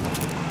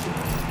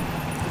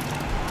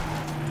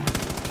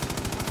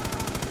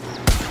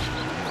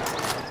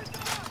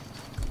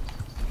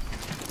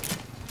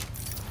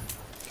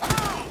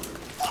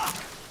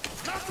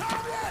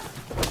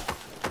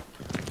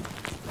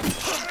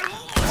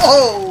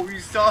 Oh, you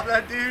saw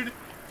that, dude?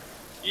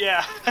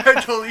 Yeah.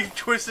 I totally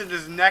twisted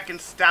his neck and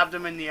stabbed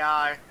him in the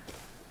eye.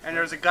 And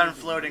there's a gun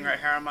floating right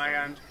here on my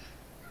end.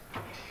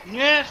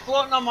 Yeah, it's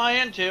floating on my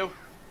end too.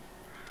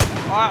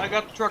 Alright, I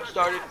got the truck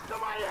started.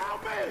 Somebody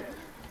help me!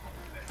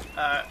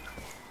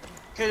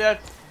 Okay, Dad.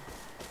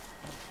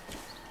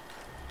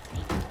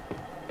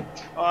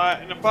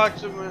 Alright, in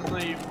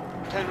approximately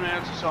 10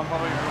 minutes or so, I'm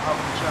probably gonna hop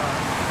in the shower.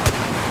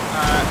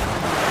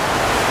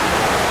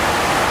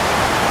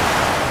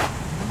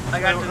 I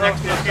got the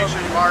next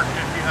location marked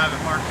if you have it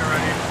marked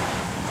already.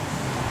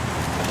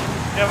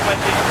 Yeah, but I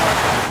didn't mark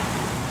it.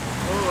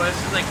 Oh, this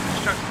is like,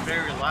 this truck's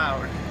very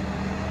loud.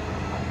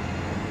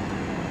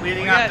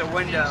 Leading out the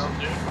window.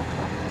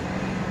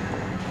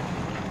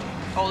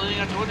 Oh, leading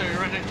out the window, you're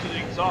right next to the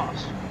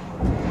exhaust.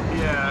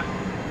 Yeah.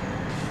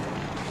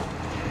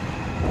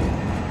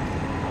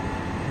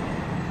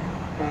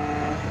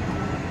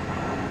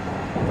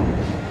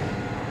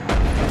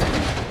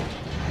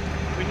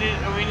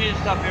 We need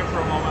to stop here for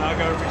a moment. I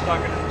gotta restock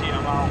an empty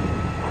ammo.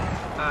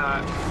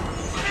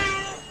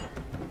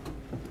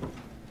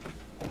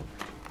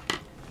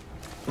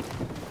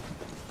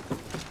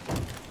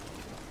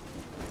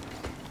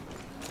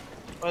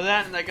 Well,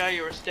 that and that guy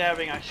you were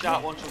stabbing, I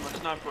shot once with my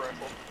sniper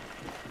rifle.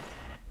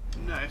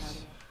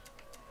 Nice.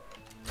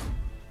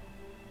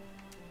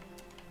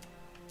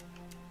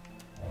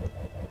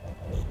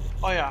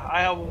 Oh yeah,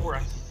 I have over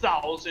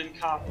 1,000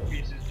 copper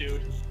pieces,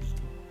 dude.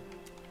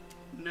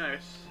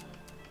 Nice.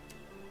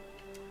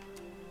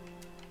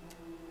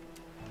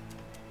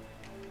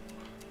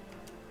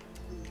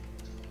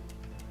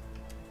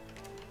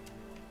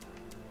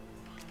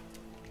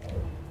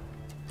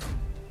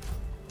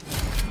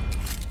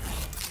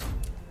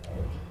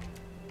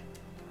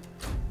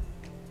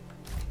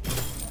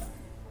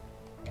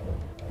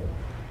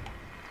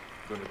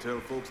 Gonna tell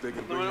folks they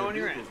can bring their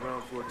vehicles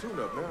round for a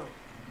tune-up now.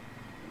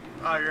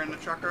 Oh, you're in the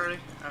truck already?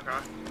 Okay.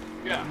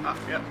 Yeah. Oh,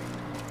 yep.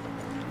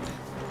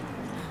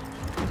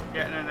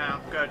 Getting in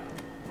now. Good.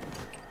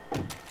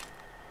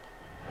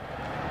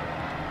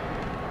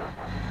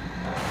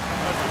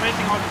 It's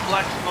amazing how the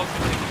black smoke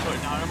continues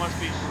right now.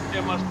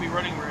 It must be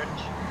running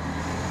rich.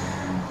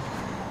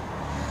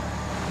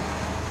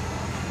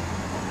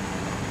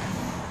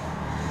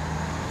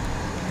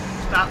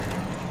 Stop.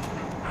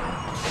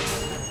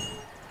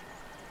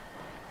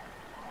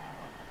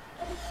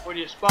 What do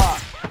you spot?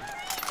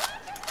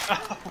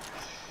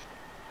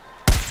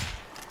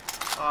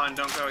 Oh, and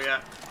don't go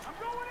yet. I'm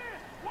going in!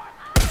 What?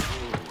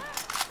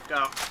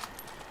 Go.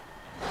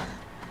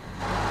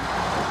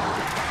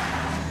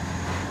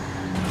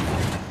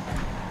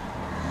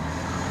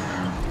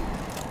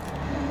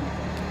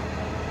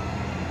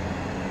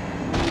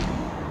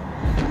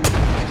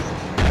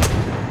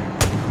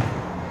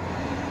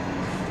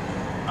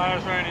 I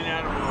was running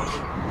out of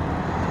water.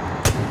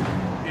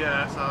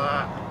 Yeah, I saw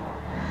that.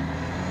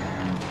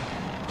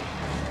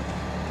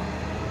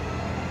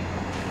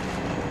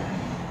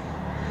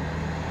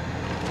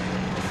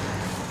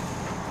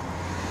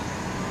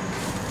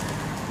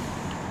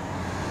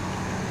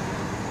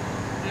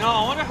 You know, I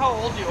wonder how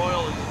old the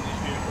oil is in these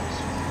vehicles.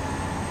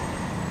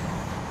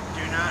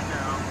 Do not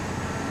know.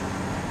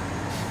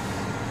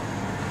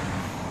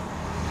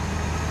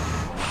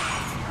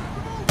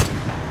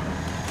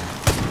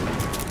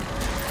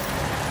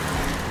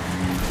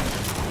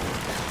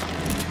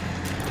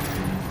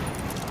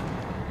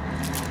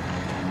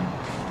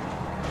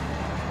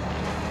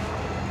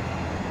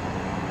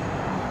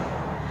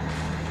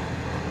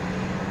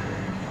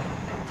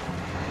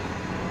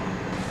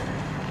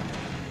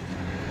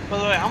 By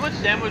the way, how much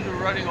damage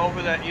we're running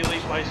over that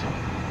Elite Bison?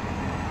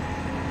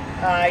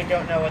 I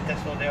don't know what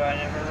this will do. I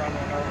never run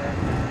one over.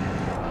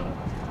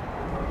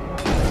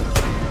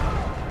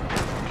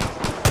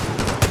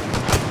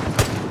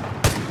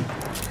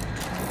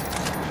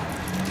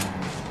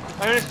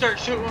 I'm gonna start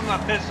shooting with my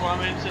pistol.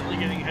 I'm instantly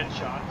getting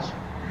headshots.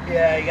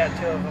 Yeah, you got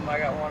two of them. I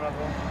got one of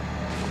them.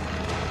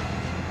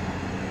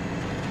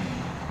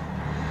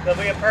 There'll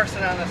be a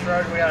person on this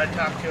road we gotta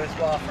talk to as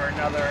well for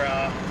another,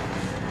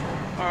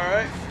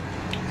 Alright.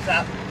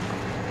 stop.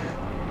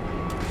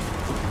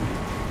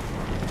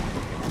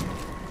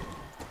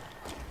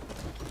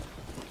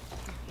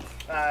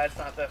 It's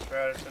not this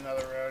road, it's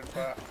another road,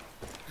 but...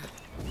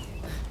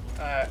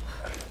 Alright.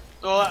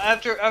 Well,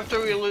 after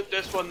we loot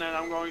this one, then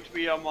I'm going to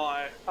be on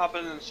my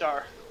hopping in the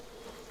shower.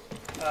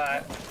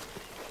 Alright.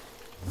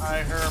 I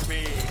heard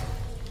me.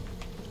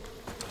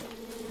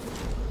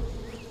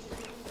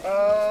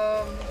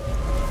 Oh,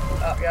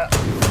 yeah.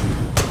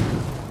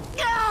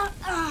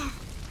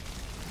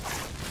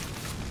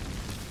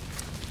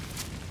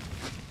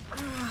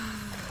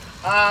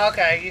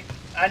 Okay.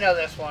 I know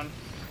this one.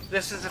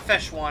 This is a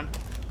fish one.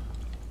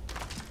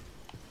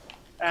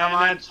 And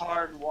that's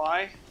hard.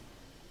 Why?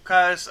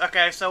 Because,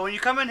 okay, so when you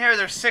come in here,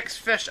 there's 6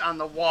 fish on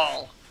the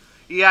wall.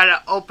 You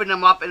gotta open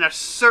them up in a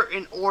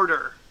certain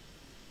order.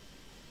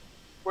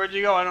 Where'd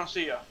you go? I don't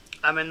see you.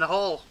 I'm in the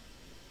hole.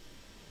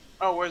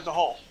 Oh, where's the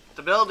hole?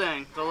 The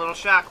building. The little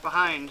shack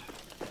behind.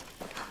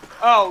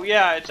 Oh,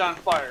 yeah, it's on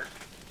fire.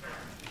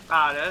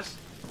 Ah, it is?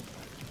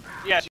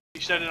 Yes.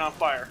 You set it on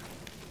fire.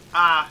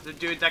 Ah, the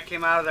dude that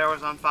came out of there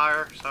was on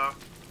fire, so.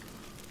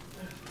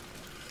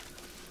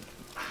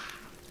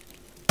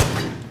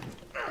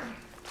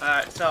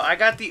 Alright, so I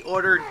got the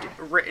order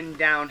written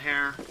down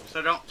here,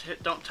 so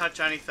don't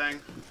touch anything.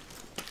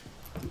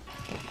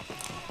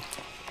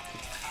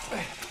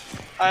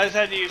 I just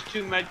had to use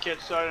 2 med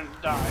kits so I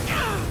didn't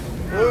die.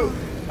 Ooh.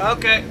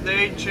 Okay,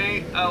 they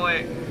changed. Oh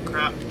wait,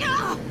 crap.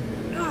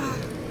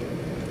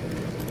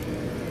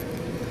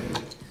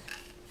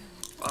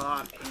 Hold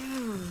on.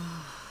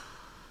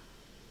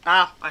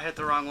 Ah, I hit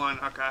the wrong one.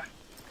 Okay.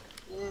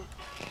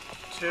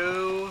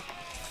 2,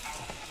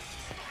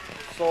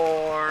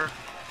 4,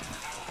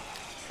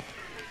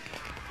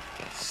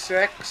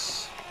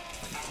 6,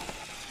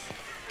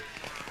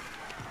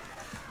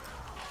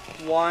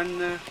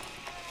 1,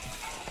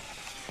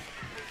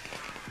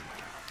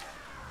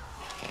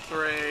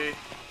 3,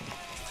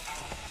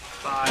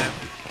 5.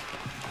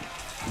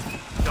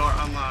 Door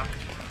unlocked.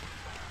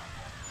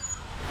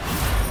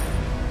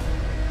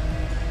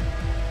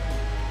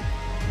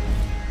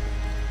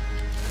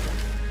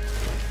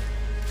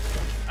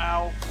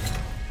 Ow.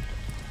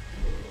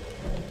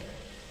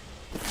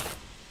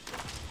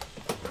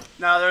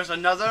 Now there's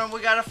another one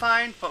we gotta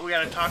find, but we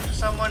gotta talk to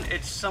someone.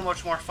 It's so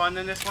much more fun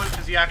than this one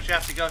because you actually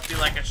have to go through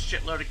like a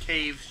shitload of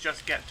caves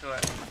just to get to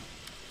it.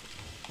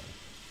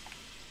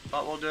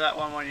 But we'll do that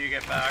one when you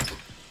get back.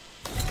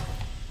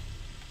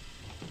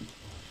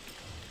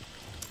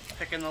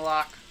 Picking the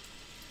lock.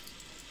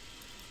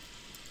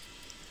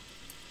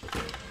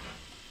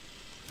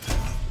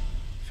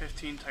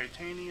 $15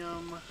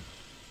 titanium.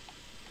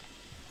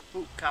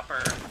 Ooh,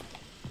 copper.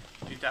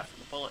 Need that for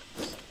the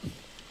bullets.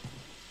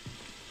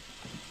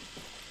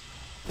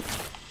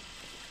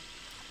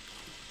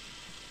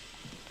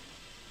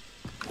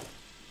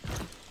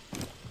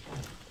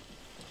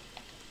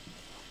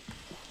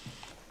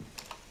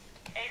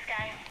 Hey,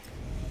 Sky.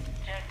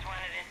 Just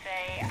wanted to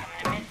say I'm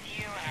gonna miss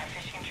you and our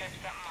fishing trip's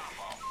something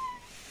awful.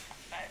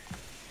 But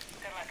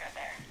good luck out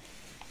there.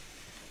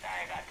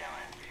 Sorry about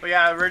Dylan. But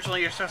yeah,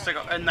 originally you're supposed to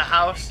go in the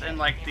house and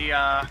like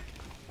the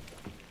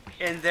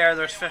in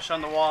there's fish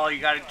on the wall.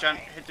 You gotta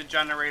hit the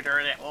generator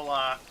and it will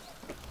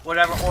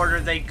whatever order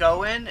they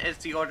go in is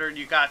the order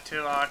you got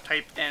to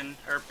type in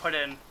or put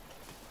in.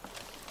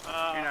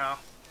 You know.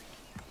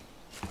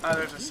 Oh,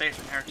 there's a safe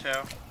in here too.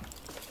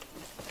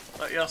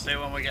 But you'll see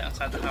when we get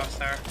inside the house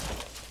there.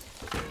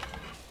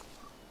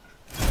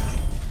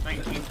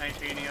 19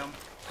 titanium.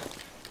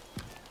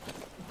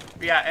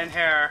 Yeah, in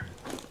here.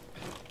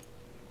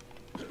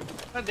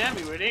 God damn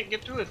it, we didn't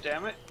get through it,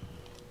 damn it.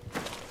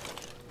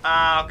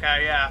 Ah,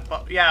 okay, yeah.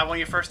 But yeah, when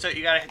you first do it,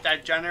 you gotta hit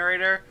that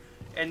generator.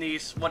 And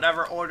these,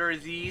 whatever order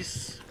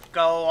these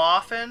go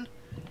off in,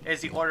 is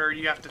the order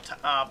you have to,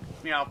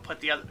 you know, put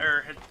the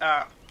other,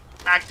 or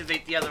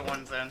activate the other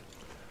ones in.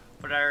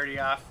 But I already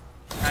had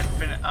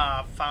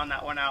found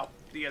that one out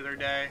the other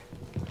day.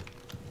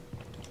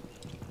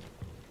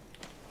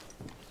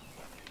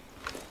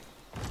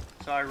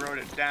 So I wrote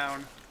it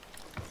down.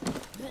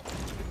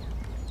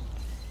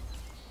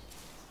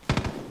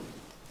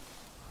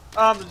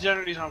 The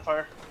generator's on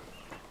fire.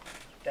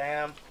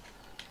 Damn.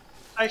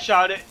 I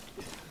shot it.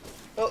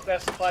 Oh,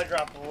 that supply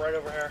drop right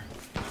over here.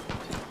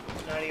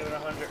 Not even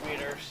 100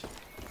 meters.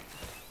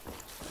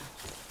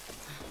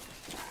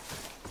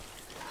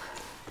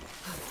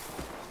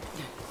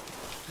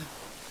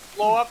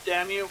 Blow up,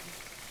 damn you.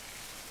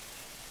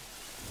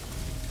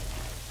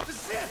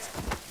 This is it.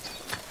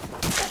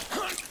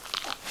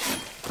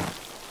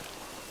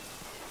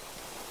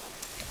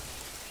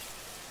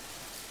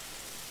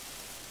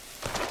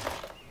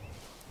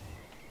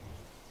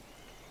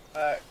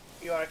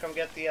 You want to come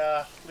get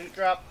the loot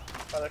drop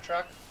by the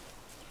truck?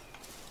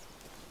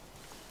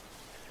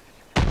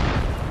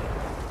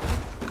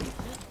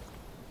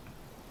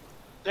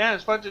 Damn,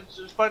 despite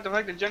the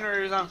fact the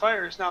generator's on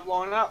fire, it's not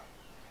blowing up.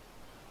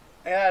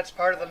 Yeah, it's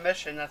part of the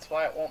mission. That's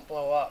why it won't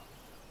blow up.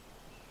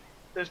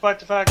 Despite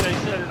the fact that he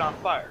set it on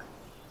fire.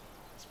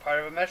 It's part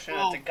of a mission.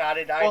 Well, it's a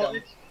guided well,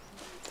 item.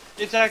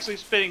 It's actually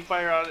spitting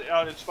fire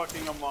out its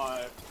fucking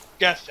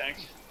gas tank.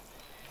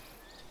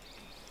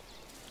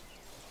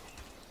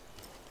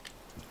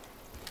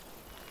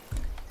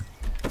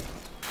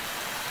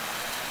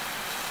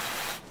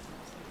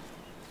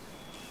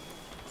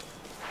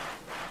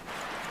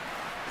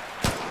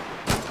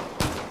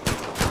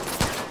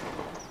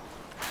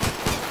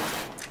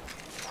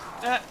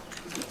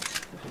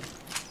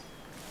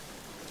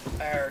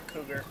 I heard a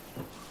cougar.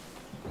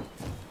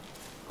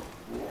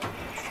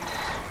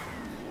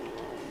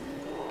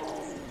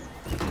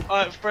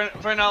 Alright,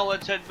 for now,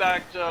 let's head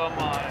back to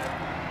mine.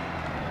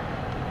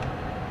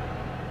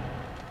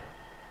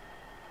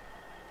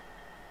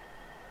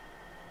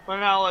 For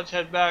now, let's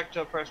head back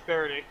to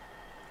Prosperity.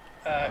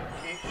 You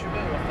should be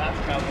able to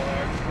fast travel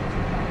there.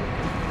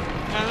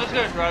 And let's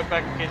go drive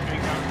back in case we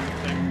encounter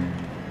anything.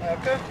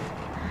 Okay.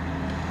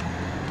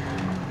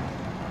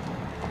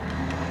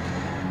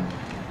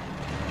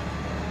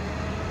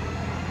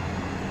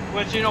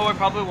 Which, you know, we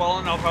probably will,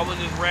 and I'll probably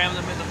just ram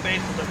them in the face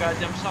with a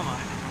goddamn semi.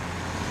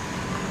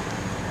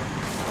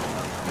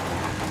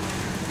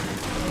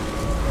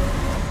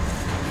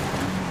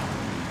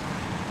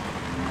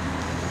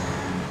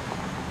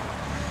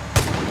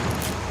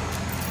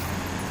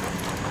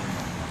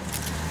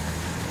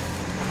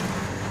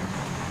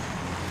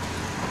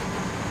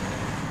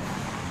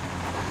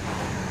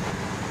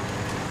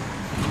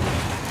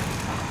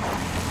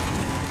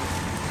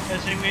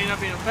 This thing may not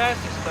be the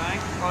fastest thing.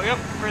 Oh, yep,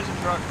 prison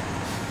truck.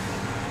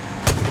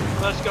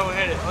 Let's go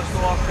hit it. Let's go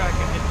off track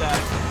and hit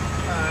that.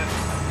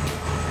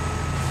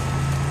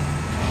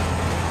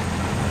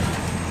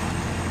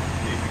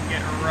 See if we can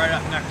get right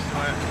up next to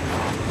it.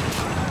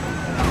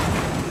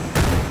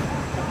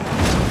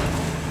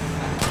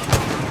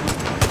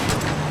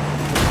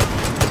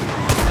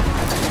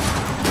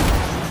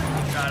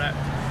 Got it.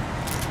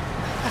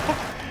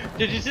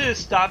 Did you see the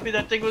stoppie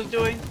that thing was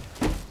doing?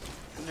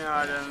 No,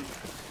 I didn't.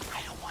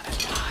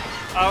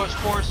 I was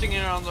forcing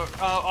it on the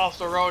off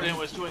the road and it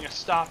was doing a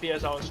stoppie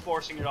as I was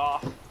forcing it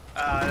off.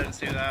 I didn't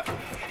see that.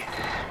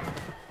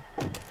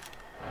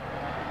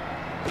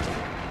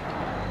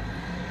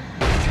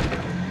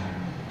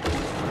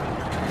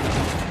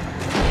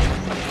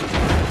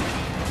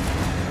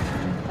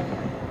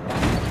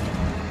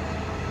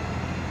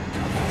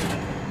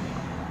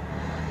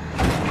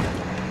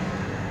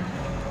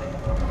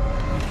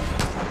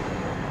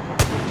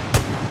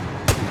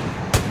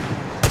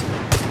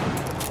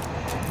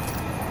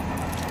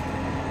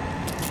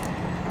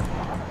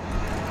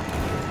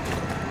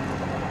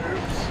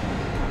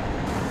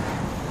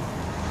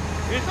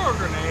 You throw a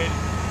grenade.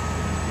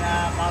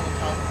 Nah, Mazel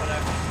Tov,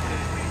 whatever.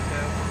 Didn't need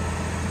to.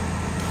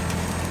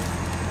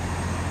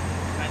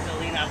 I had to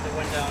lean out the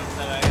window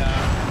instead I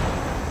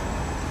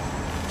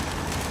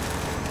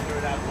threw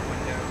it out the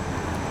window.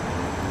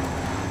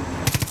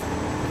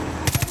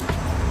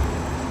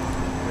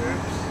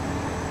 Oops.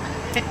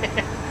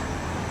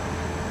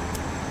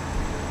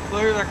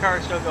 Look at their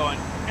car still going.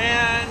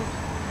 And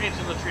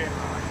into the tree and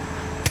rock.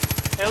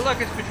 Hey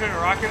look, it's between a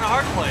rock and a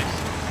hard place.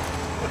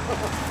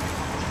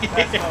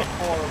 That's a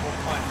horrible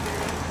punch,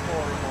 dude.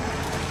 Horrible.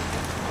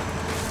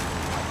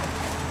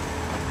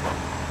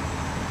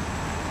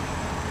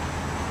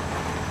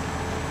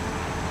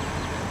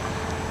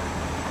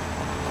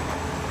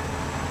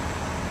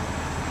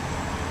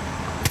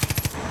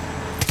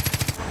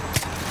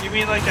 You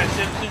mean like that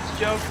Simpsons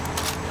joke?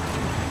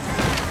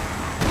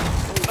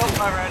 Oh,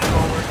 I ran it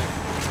forward.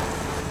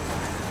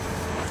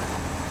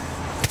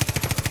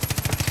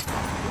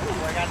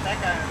 Ooh, I got that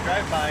guy in a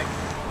drive-by.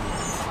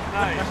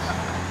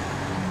 Nice.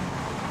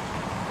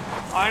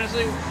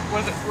 Honestly,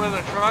 with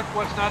a truck,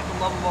 what's not to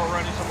love about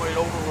running somebody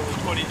over with a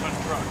 20-ton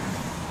truck?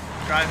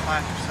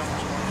 Drive-bys are so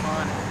much more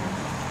fun.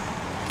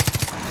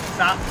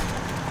 Stop.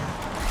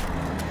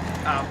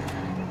 Oh.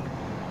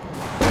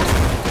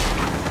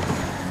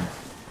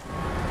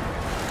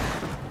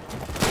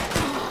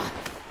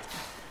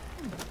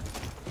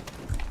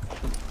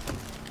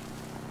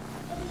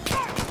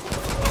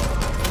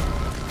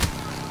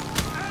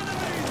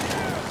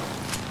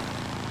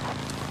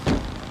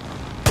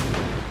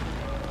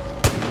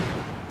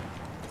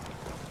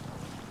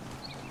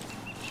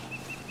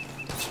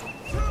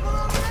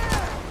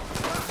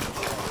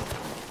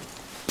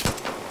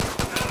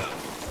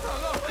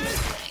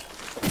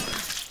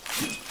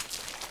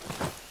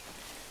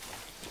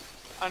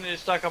 I need to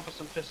stock up with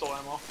some pistol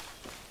ammo.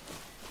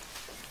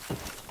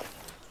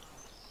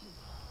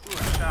 Ooh,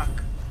 a shock.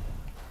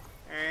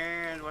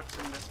 And what's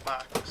in this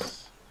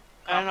box?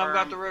 And I've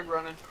got Copper. the rig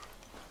running.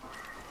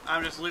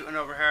 I'm just looting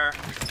over here.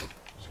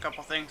 There's a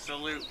couple things to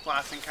loot.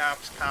 Blasting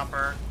caps,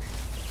 copper.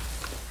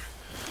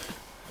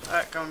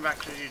 Alright, coming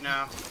back to you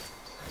now.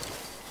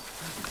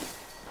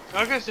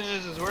 My question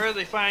is where are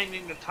they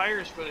finding the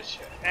tires for this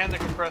shit? And the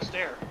compressed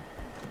air?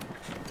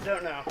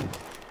 Don't know.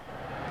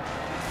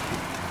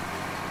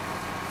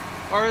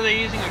 Or are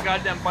they using a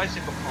goddamn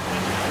bicycle pump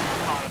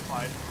that's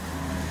modified?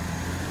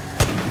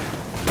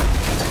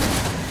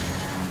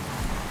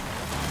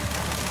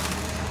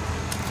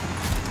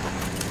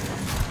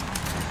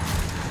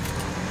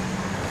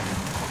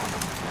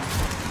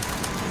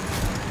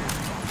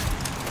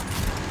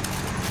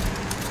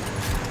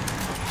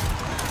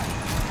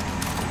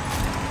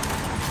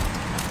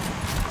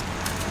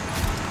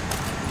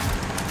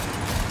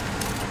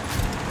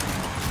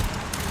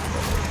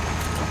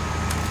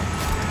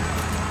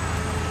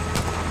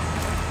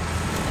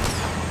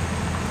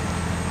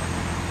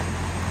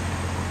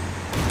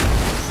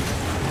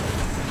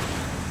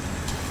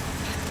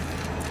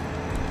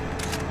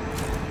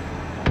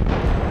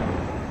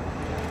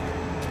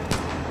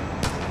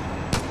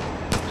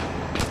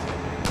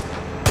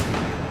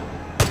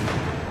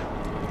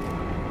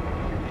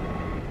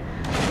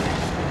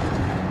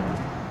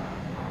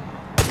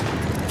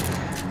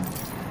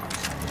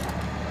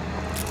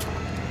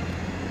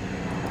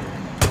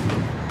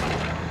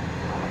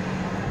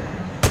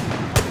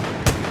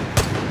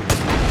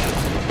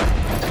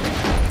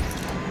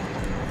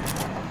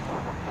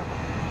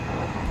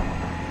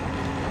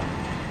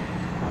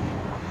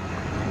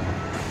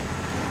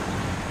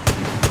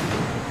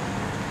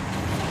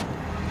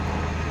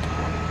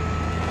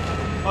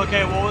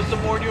 Okay, what was the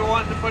board you were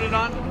wanting to put it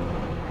on?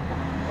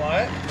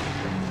 What?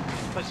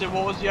 I said,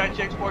 what was the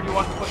ITX board you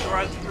wanted to put the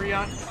Ryzen 3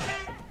 on?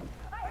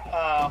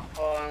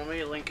 Hold on, let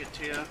me link it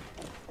to you.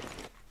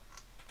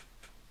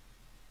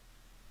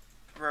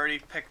 I've already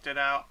picked it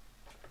out.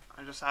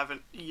 I just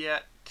haven't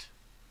yet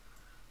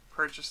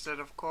purchased it,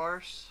 of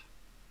course.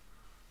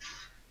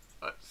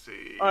 Let's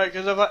see. All right,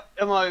 because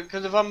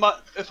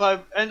if I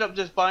end up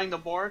just buying the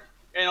board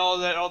and all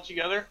that all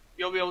together,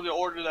 you'll be able to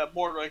order that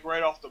board like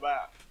right off the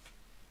bat.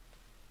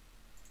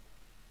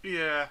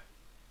 Yeah.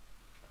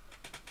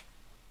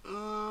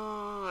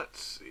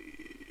 Let's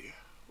see.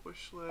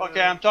 Wish list.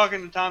 Okay, I'm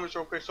talking to Thomas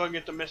real quick so I can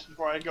get the mission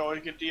before I go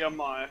and get the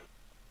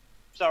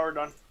sour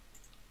done.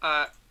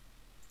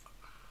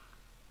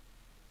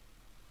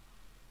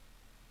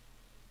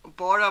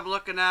 Board I'm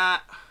looking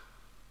at.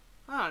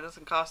 Oh, it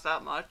doesn't cost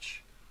that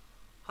much.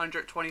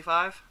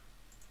 $125.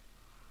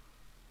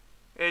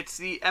 It's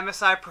the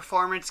MSI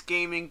Performance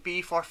Gaming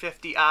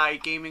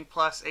B450i Gaming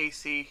Plus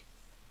AC.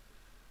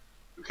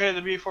 Okay,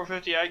 the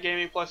B450i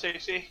Gaming Plus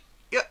AC.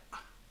 Yep.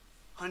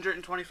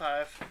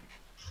 $125.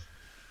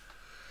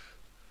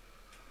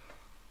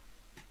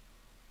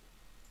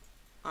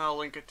 I'll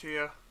link it to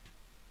you.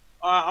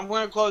 I'm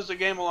going to close the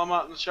game while I'm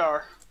out in the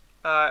shower.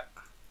 I'll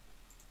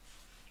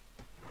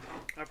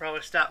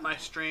probably stop my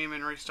stream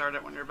and restart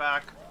it when you're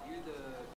back. You're the